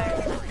get higher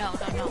than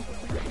that. No.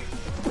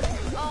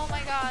 Oh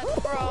my god,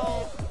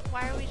 bro.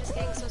 Why are we just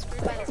getting so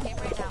screwed by this game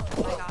right now?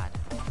 Oh my god.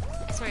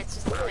 I swear it's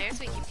just the players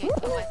we keep getting.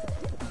 Oh,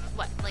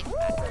 what? Like,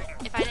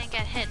 if I didn't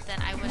get hit,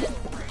 then I wouldn't,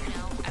 you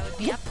know, I would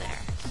be up there.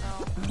 So,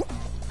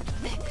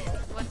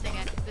 once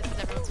again, this is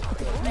everyone's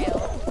fault. It's my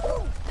own.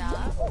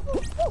 Duh.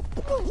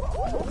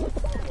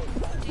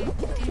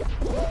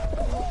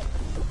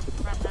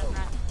 Run.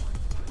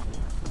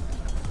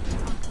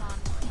 Come on.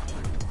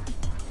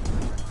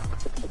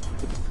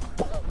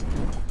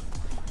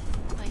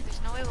 Like,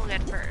 there's no way we'll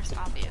get first,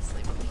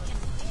 obviously, but we can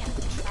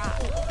try.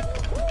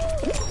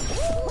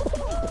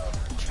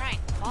 Try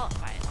and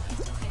qualify at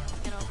least. Okay, let's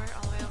get over,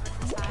 all the way over to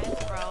the side,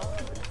 bro.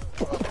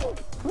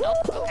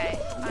 Nope, okay,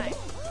 fine.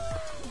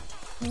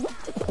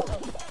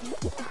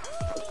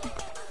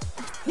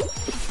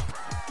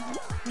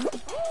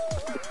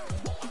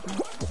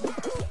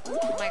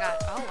 Oh my god,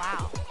 oh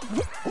wow.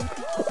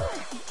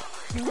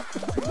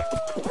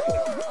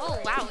 Oh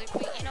wow,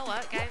 you know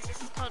what, guys,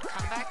 this is called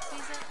comeback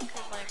season,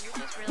 because like, we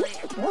just really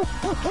killed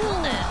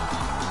it.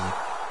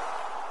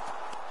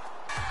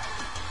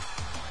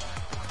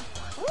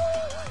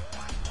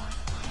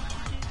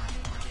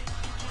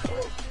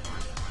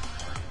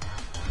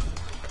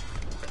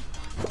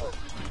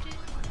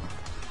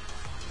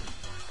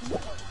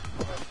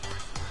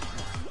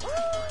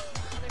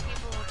 Other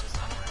people will just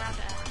come around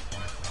to us.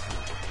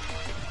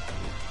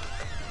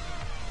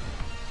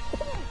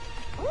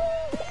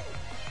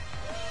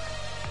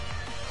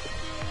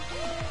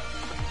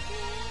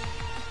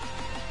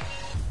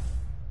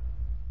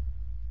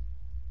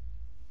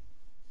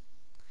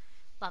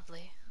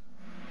 Lovely.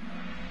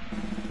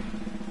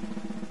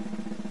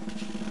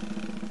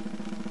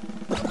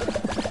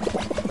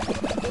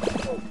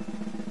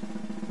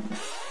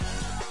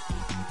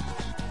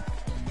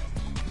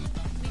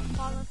 We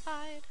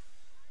qualified.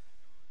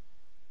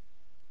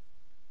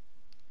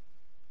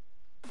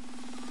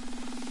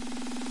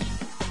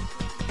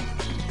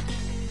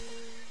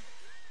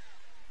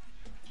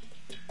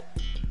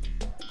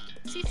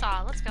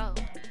 Seesaw, let's go.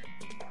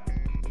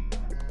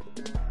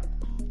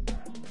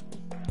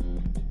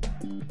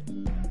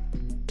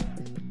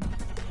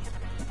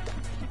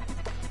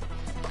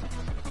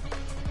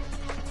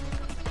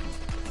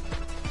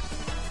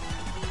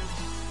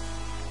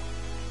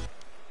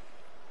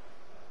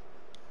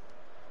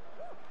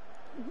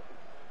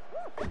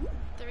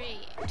 Three,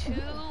 two,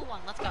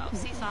 one, let's go.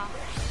 Seesaw.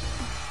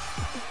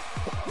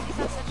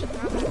 Seesaw's such a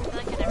throwback. I feel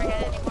like I never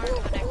get it anymore.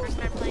 When I first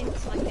started playing, this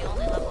is like the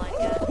only level I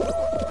get.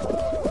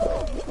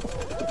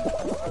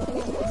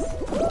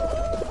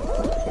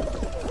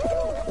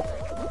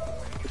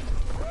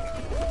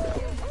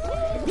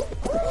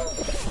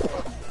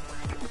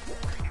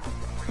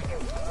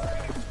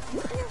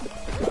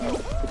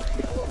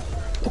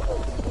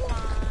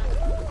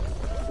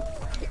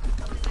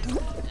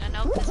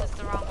 Nope, this is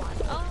the wrong one.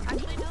 Oh, actually.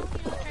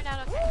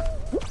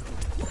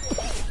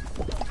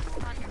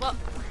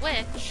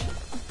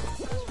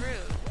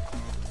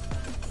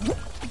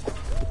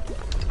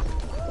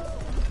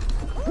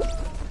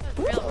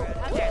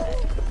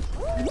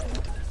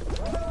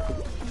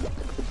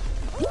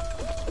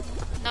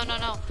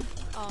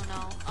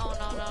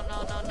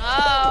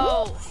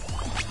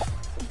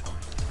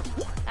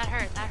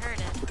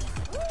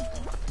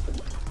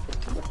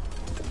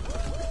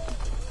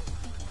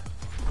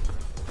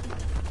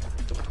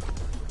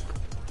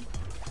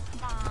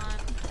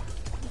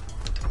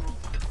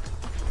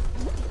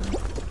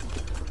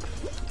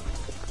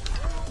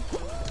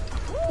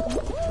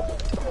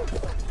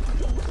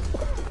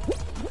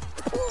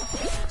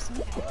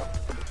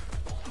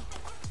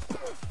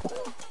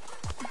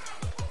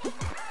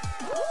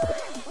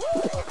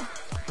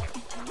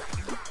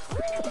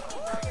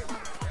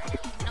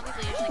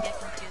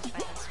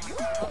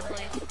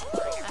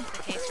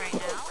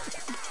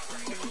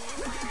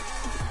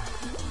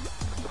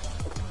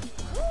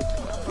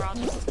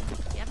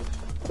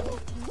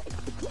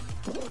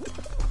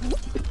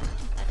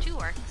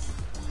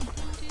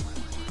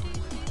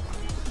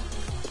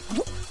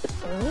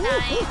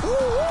 Nice.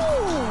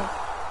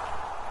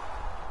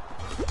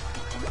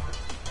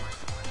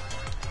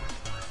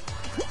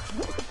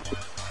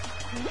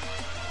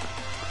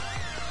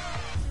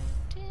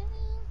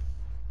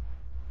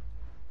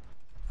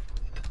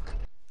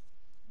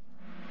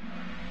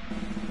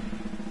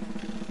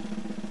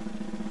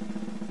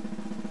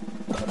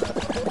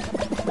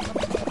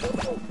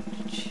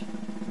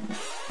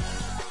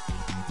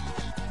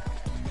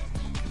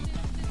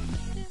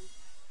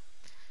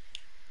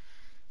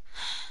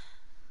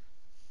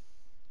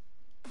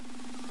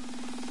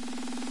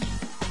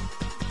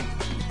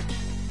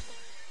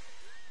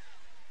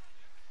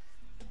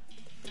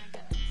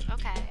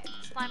 Okay,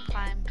 slime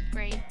climb.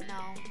 Great. No,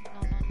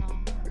 no, no, no.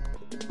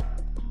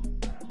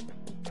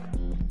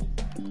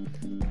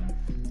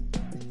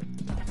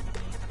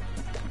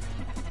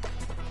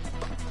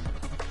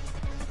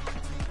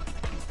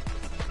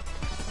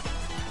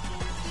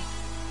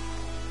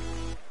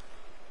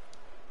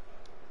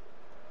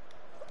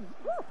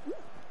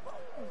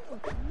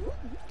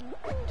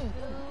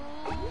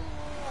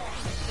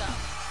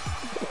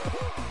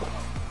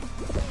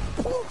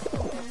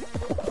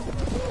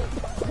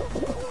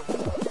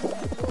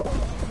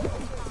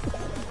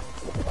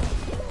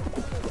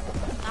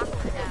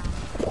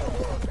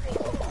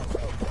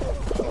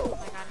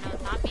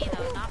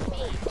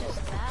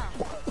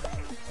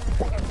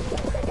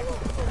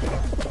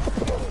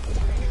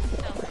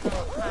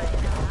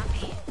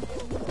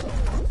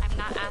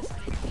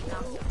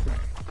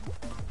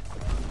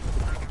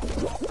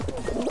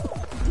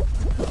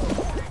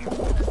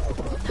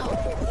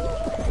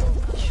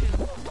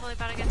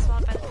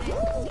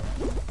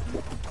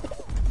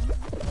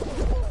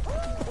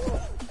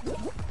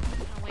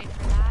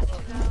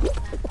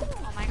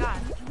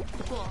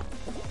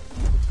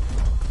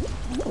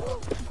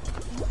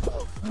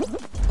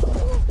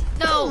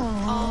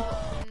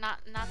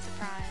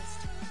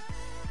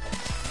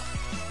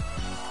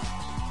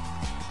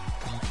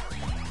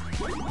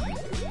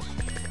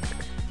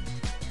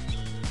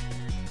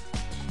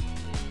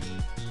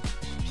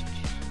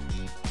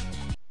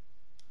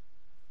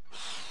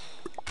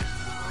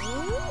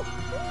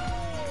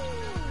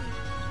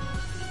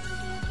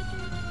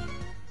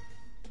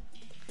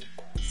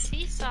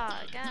 Seesaw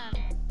again.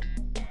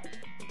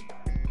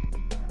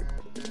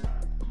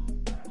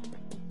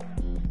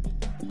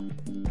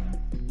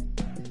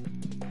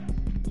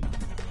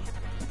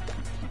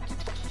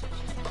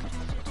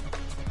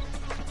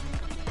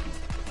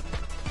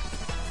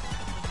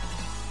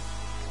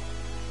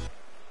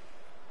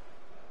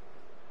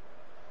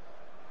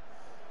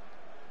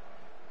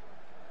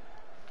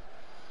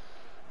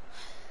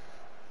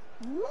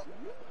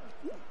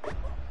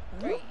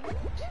 Three,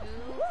 two,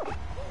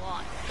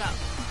 one, go.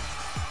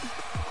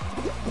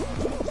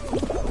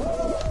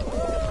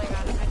 Oh my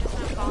god, if I just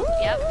not fall.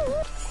 Yep.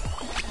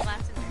 Well,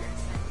 that's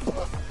embarrassing. Come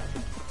on.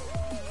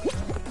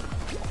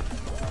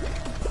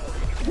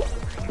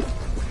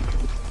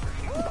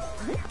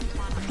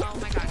 Oh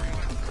my god.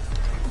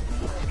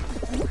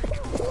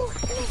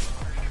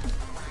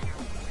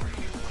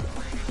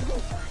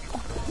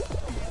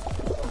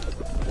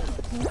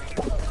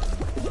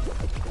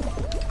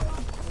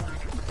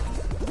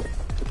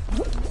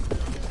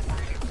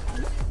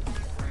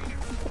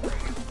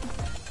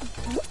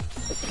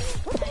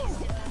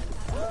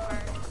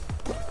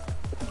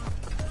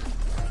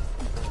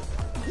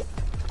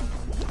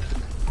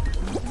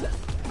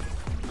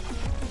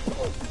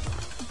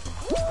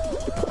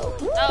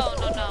 No,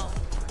 no, no.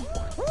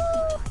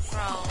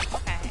 Bro,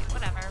 okay,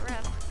 whatever,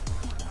 rip.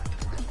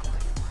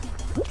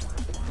 I'm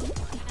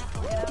gonna have to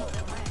get out of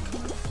the way.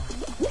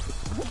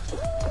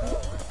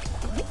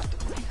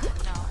 Oh my god,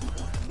 no.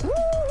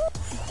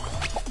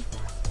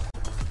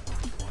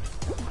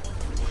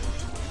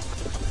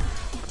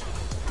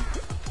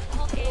 The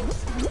whole game's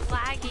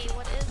laggy,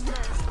 what is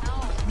this? No.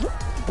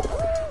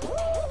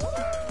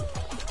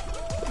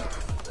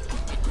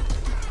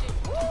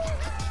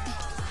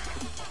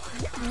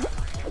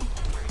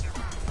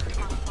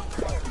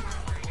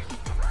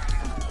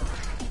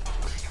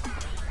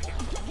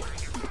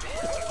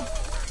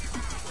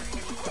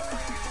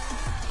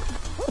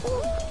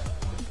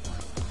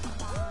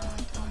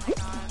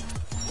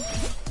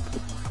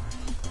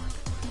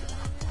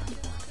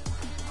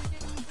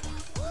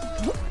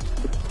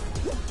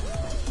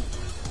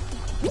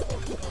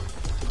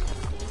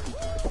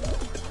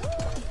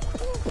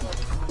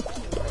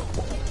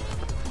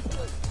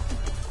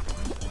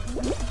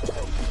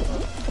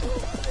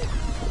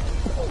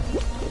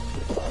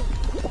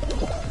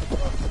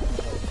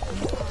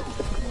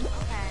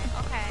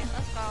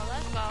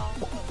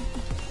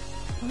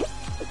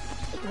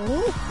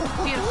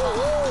 Beautiful.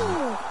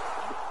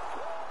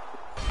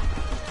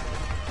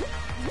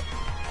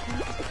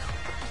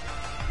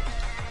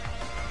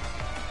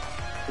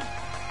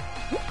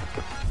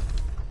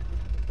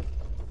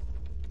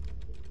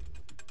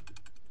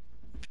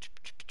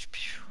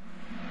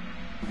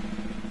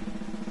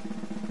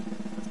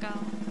 Let's go.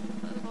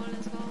 Let's go,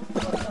 let's go.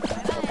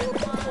 Bye,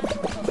 everyone.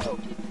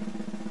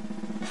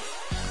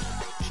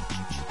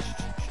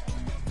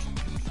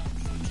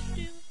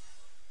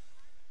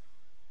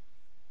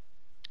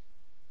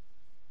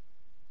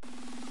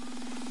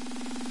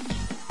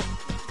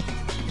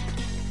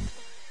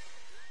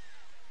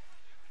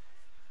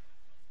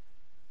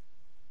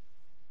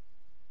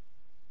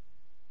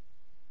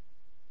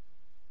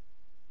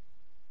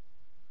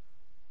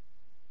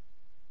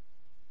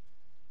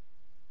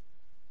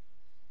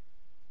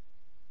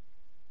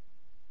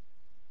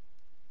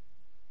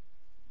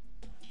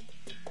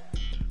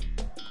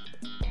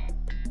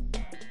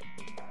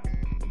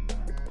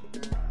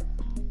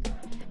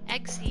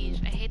 Egg siege.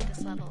 I hate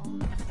this level.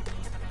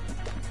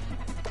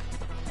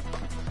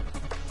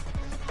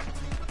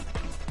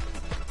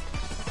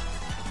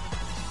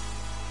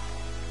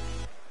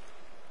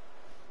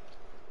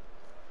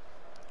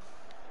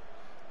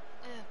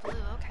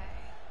 Blue, okay.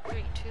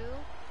 3, 2,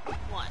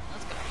 1.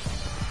 Let's go.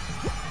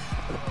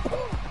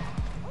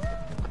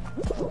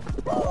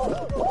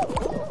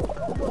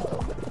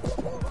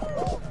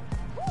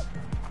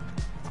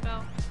 Let's go.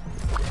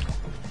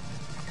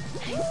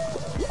 Nice.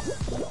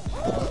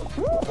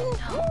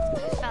 No,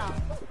 it fell.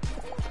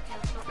 Okay,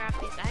 let's go grab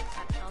these eggs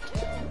that fell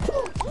too.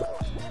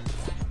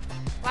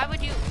 Why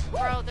would you...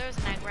 Bro, there's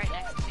an egg right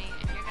next to me,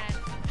 and you're gonna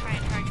try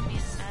and target me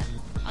instead?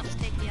 I'll just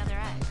take the other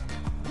egg.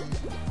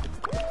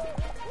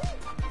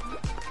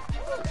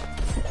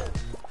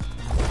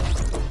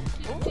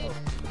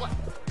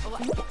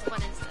 What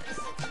is this?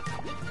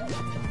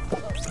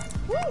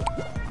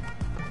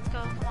 Let's go,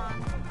 come on.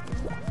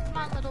 Come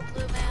on, little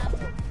blue man.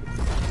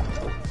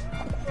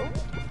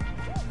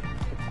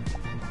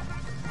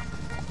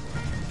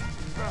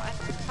 Bro, I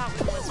thought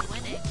we was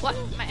winning. What?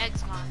 My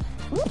egg's gone.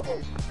 Where'd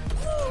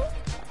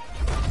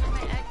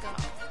my egg go?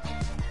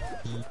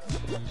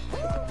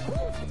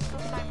 Let's go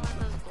find one of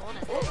those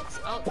golden eggs.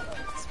 Oh,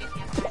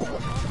 speaking of finding a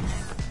golden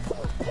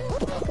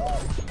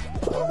egg.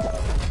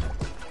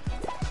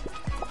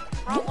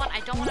 Wrong one, I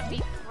don't want to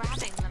be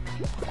grabbing them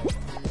anymore.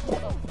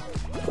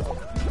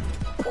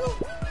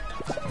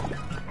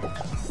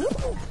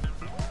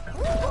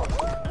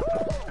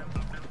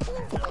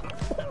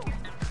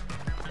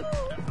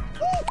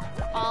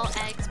 All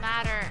eggs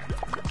matter.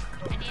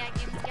 Any egg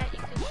you can get, you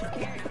should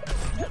carry.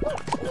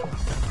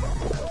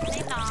 Can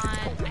they not?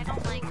 I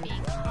don't like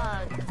being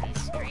hugged.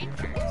 These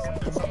strangers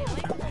can stay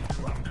away from me.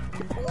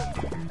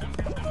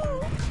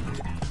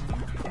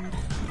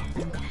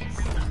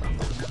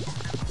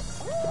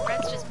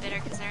 Red's just bitter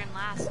because they're in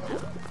last now.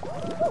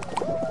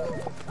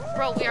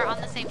 Bro, we are on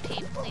the same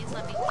team. Please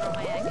let me throw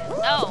my egg in.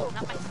 No,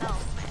 not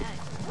myself. My egg.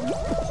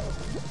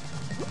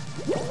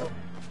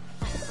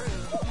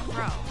 Rude.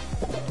 Bro.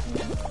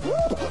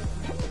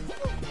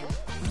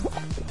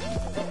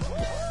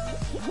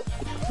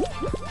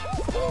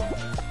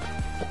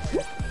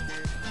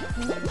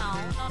 No.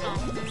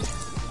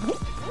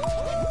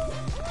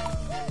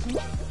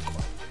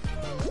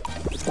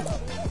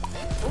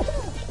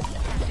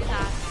 Can't do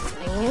that.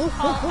 Thank you.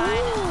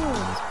 Qualified.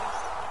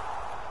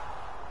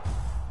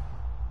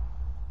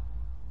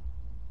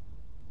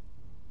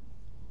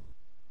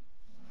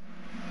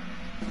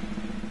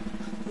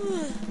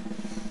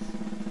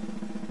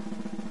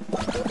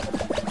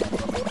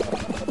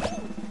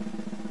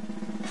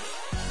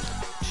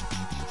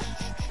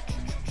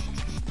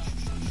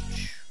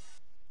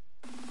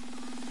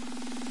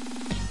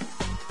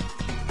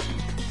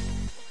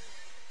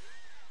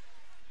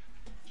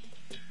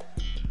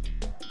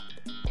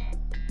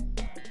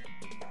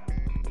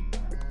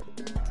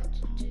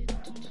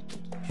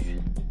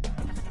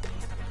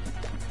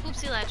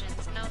 Oopsie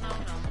Legends. No.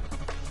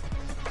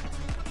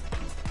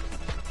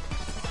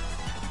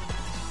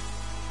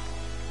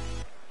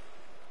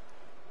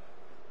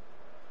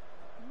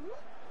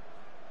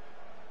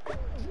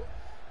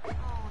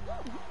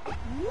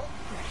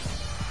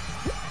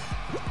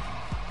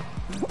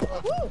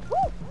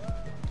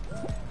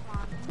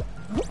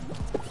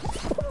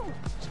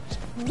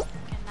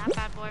 Getting that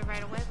bad boy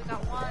right away. We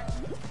got one.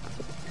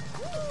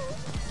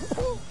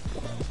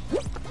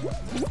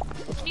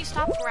 Can you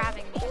stop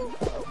grabbing me?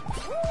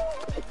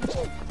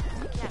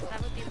 Yeah, that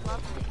would be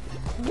lovely.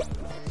 I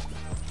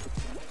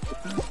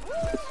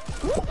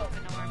don't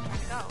even know where I'm trying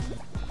to go.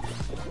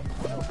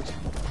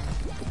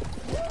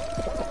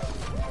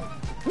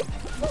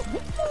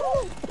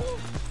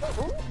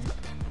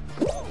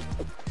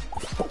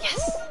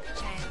 Yes!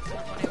 Okay, that's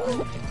not what I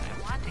wanted to do.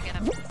 I want to get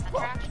up to the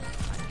center actually,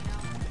 but you know,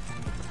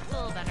 it's a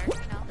little better,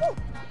 you know.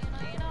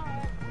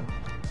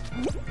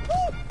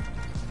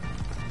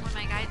 When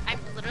my guy, I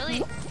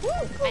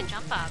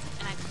jump up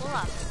and I pull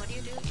up. What do?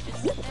 You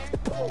just sit there?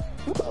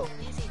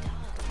 Lazy dog.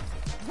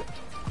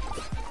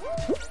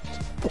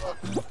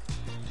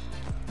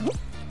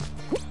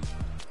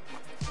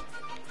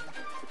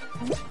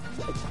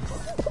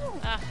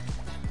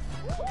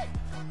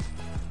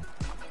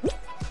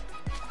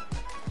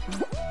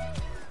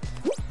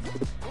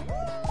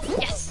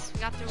 Yes! We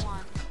got through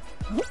one.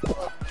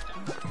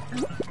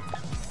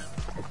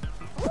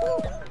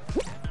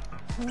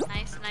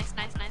 Nice.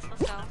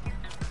 Let's go.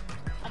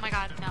 Oh my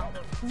god, no.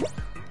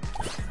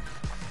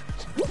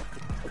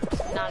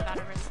 Not about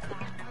to risk that.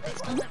 Oh, they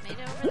still haven't made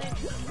it over there?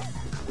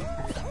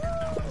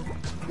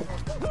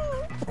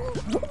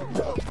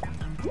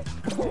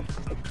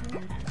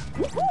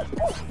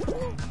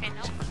 Okay,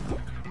 nope.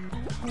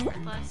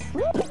 Plus,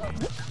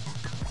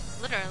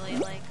 literally,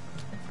 like...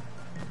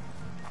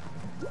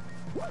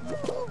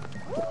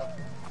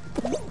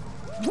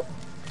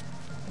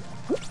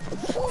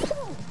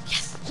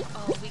 Yes!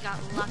 Oh, we got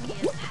lucky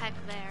as heck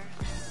there.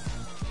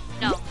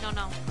 No. Oh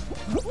no.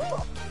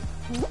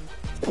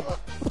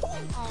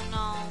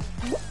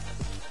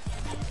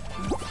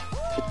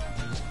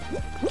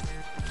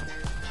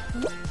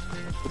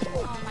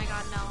 Oh my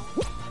god, no.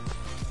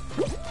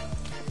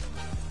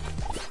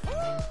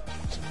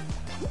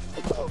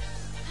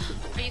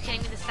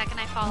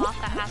 fall off,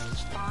 that has to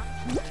spawn.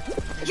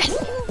 Yes!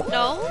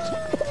 No?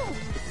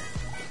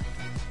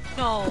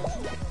 No.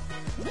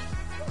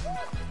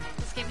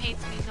 This game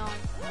hates me, no.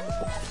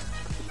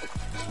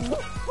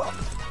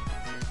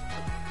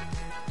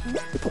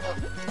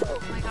 Oh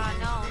my god,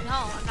 no,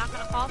 I'm not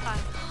gonna qualify.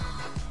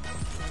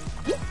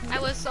 I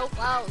was so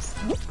close.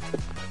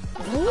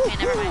 Okay,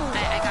 never mind.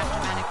 I got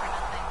dramatic for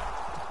nothing.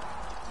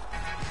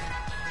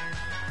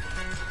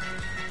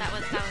 That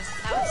was close.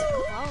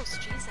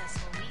 Jesus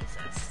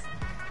Louises.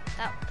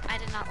 I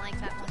did not like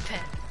that one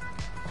bit.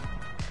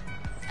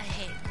 I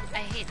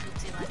hate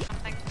oopsie like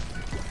something.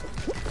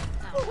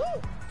 No.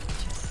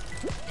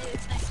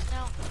 It's nice to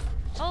know.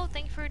 Oh,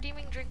 thank you for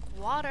redeeming drink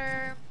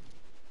water.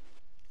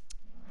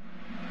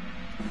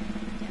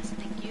 Yes,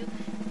 thank you.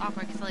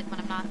 Awkward, because like when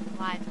I'm not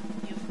live,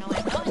 you have no way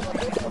of knowing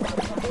where you're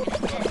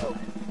going.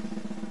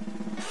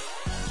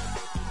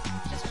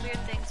 Just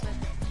weird things with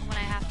when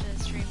I have to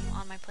stream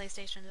on my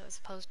PlayStation as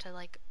opposed to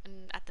like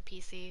at the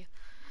PC.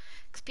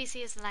 Because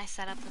PC is a nice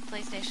setup, the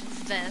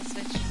PlayStation's this,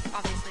 which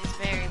obviously is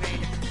very, very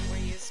different than we're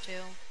used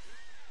to.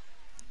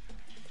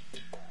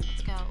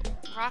 Let's go.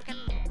 Rock and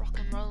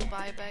roll,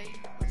 bye-bye.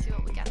 Let's see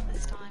what we get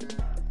this time.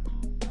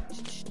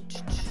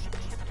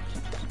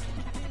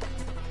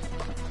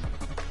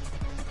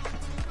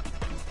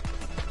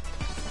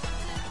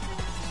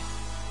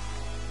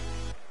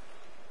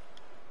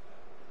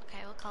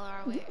 Okay, what color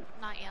are we?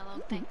 Not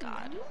yellow, thank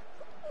God.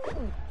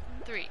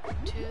 3,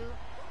 2,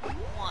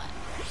 1,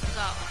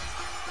 go.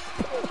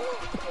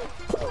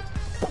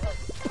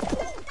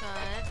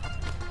 Good.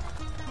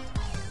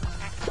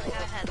 Accidentally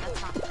got ahead,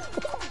 that's not good.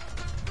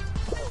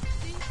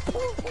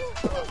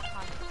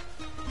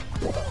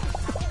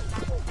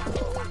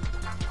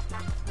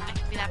 I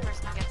can be that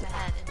person who gets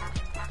ahead and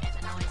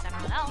annoys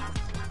everyone else.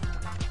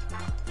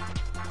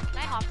 Can I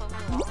hop over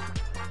the wall?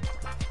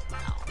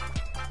 No.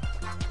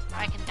 Or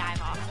I can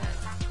dive off it.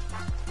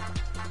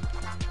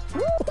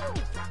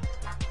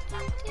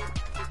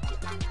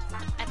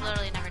 I've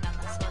literally never done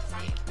this, so let's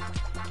see.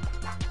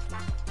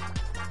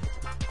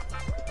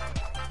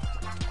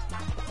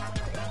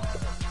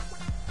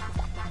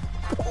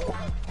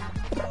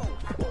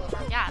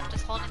 Yeah,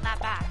 just holding that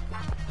back.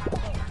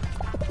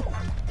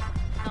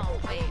 No,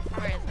 wait,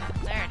 where is it?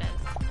 There it is.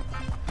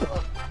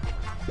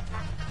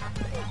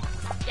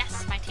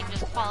 Yes, my team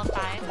just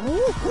qualified.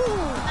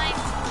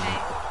 Nice, okay.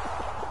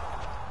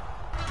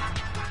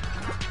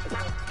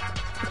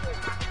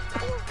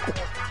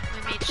 We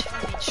made sure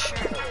of it.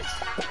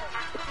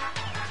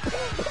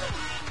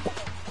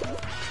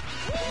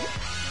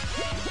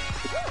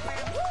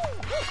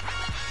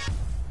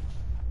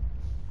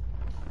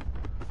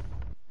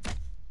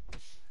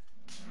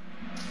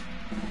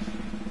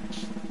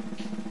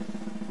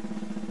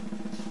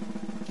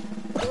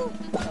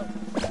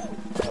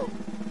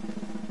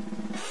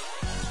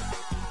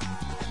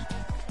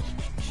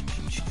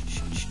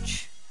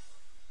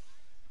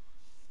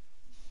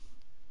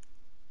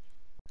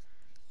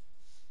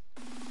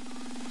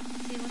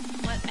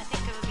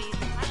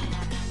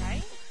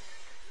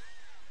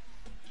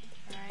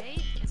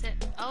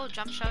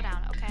 Jump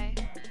showdown, okay.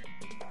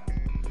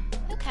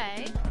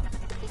 Okay,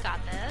 we got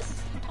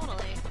this.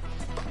 Totally.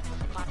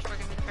 Watch, we're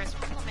gonna be the first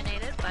one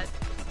eliminated, but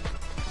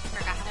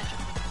forgot how to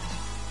jump.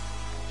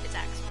 It's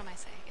X, what am I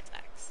saying? It's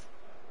X.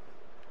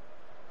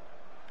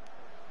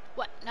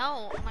 What?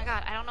 No, oh my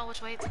god, I don't know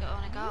which way it's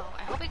gonna go.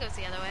 I hope it goes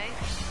the other way.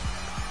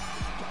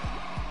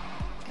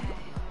 Okay.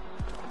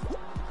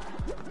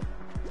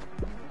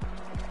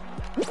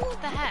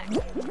 What the heck?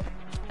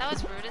 That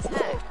was rude as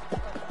heck.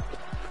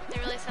 They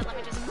really said, let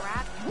me just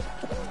grab you.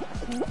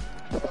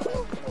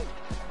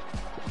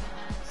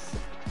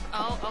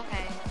 Oh,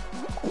 okay.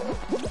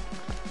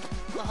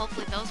 Well,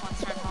 hopefully those ones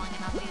start falling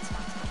and not these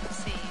ones, but we'll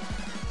see.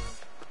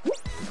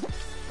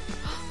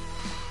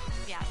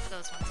 Yeah,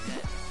 those ones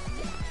good.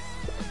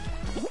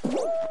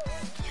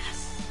 Yes.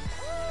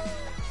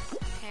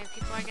 Okay,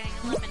 people are getting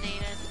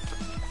eliminated.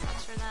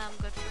 Sucks for them,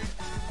 good for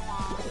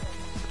Juan.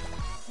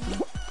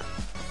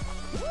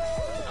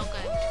 Oh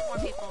good, 2 more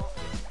people.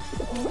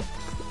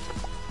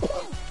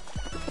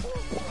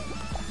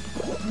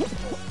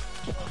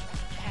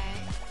 Okay.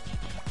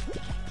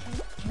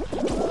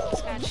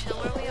 Just gotta chill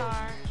where we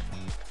are.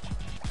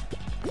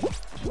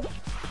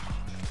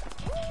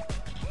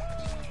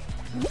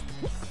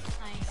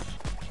 Nice.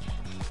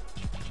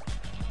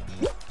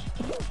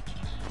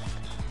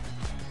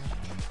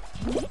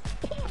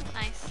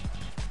 Nice.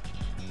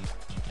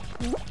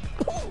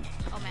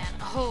 Oh man.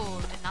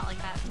 Oh, did not like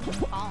that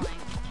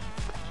falling.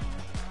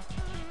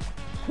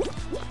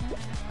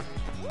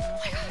 Oh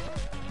my god.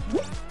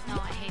 No,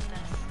 I hate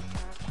this.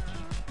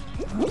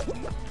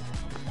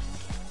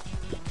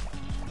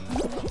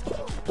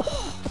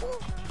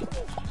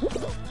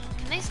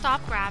 Can they stop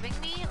grabbing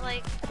me?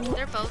 Like,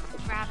 they're both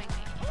grabbing me.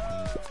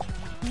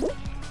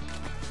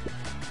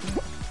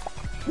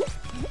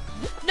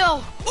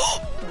 No!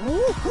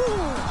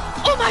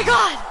 Oh my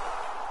god!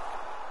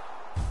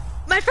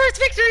 My first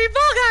victory in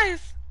Fall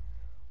Guys!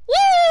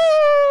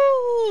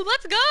 Woo!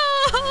 Let's go!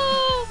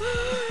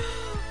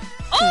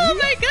 Oh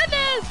my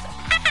goodness!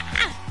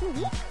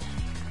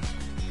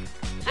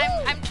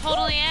 I'm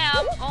totally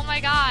am. Oh my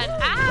god.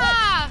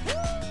 Ah!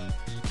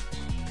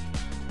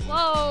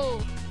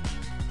 Whoa.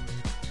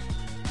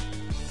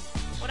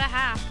 What a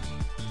half.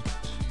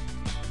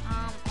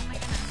 Oh my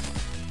goodness.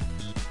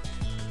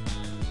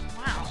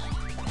 Wow.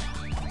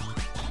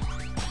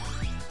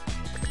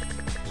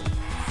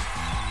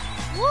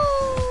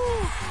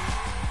 Woo!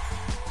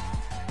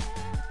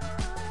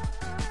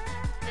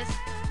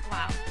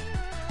 Wow.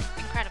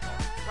 Incredible.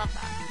 Love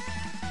that.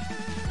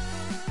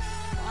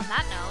 Well, on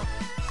that note,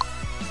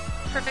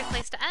 perfect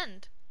place to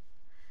end.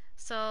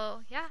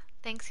 So, yeah,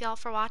 thanks y'all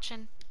for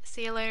watching.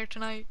 See you later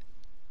tonight.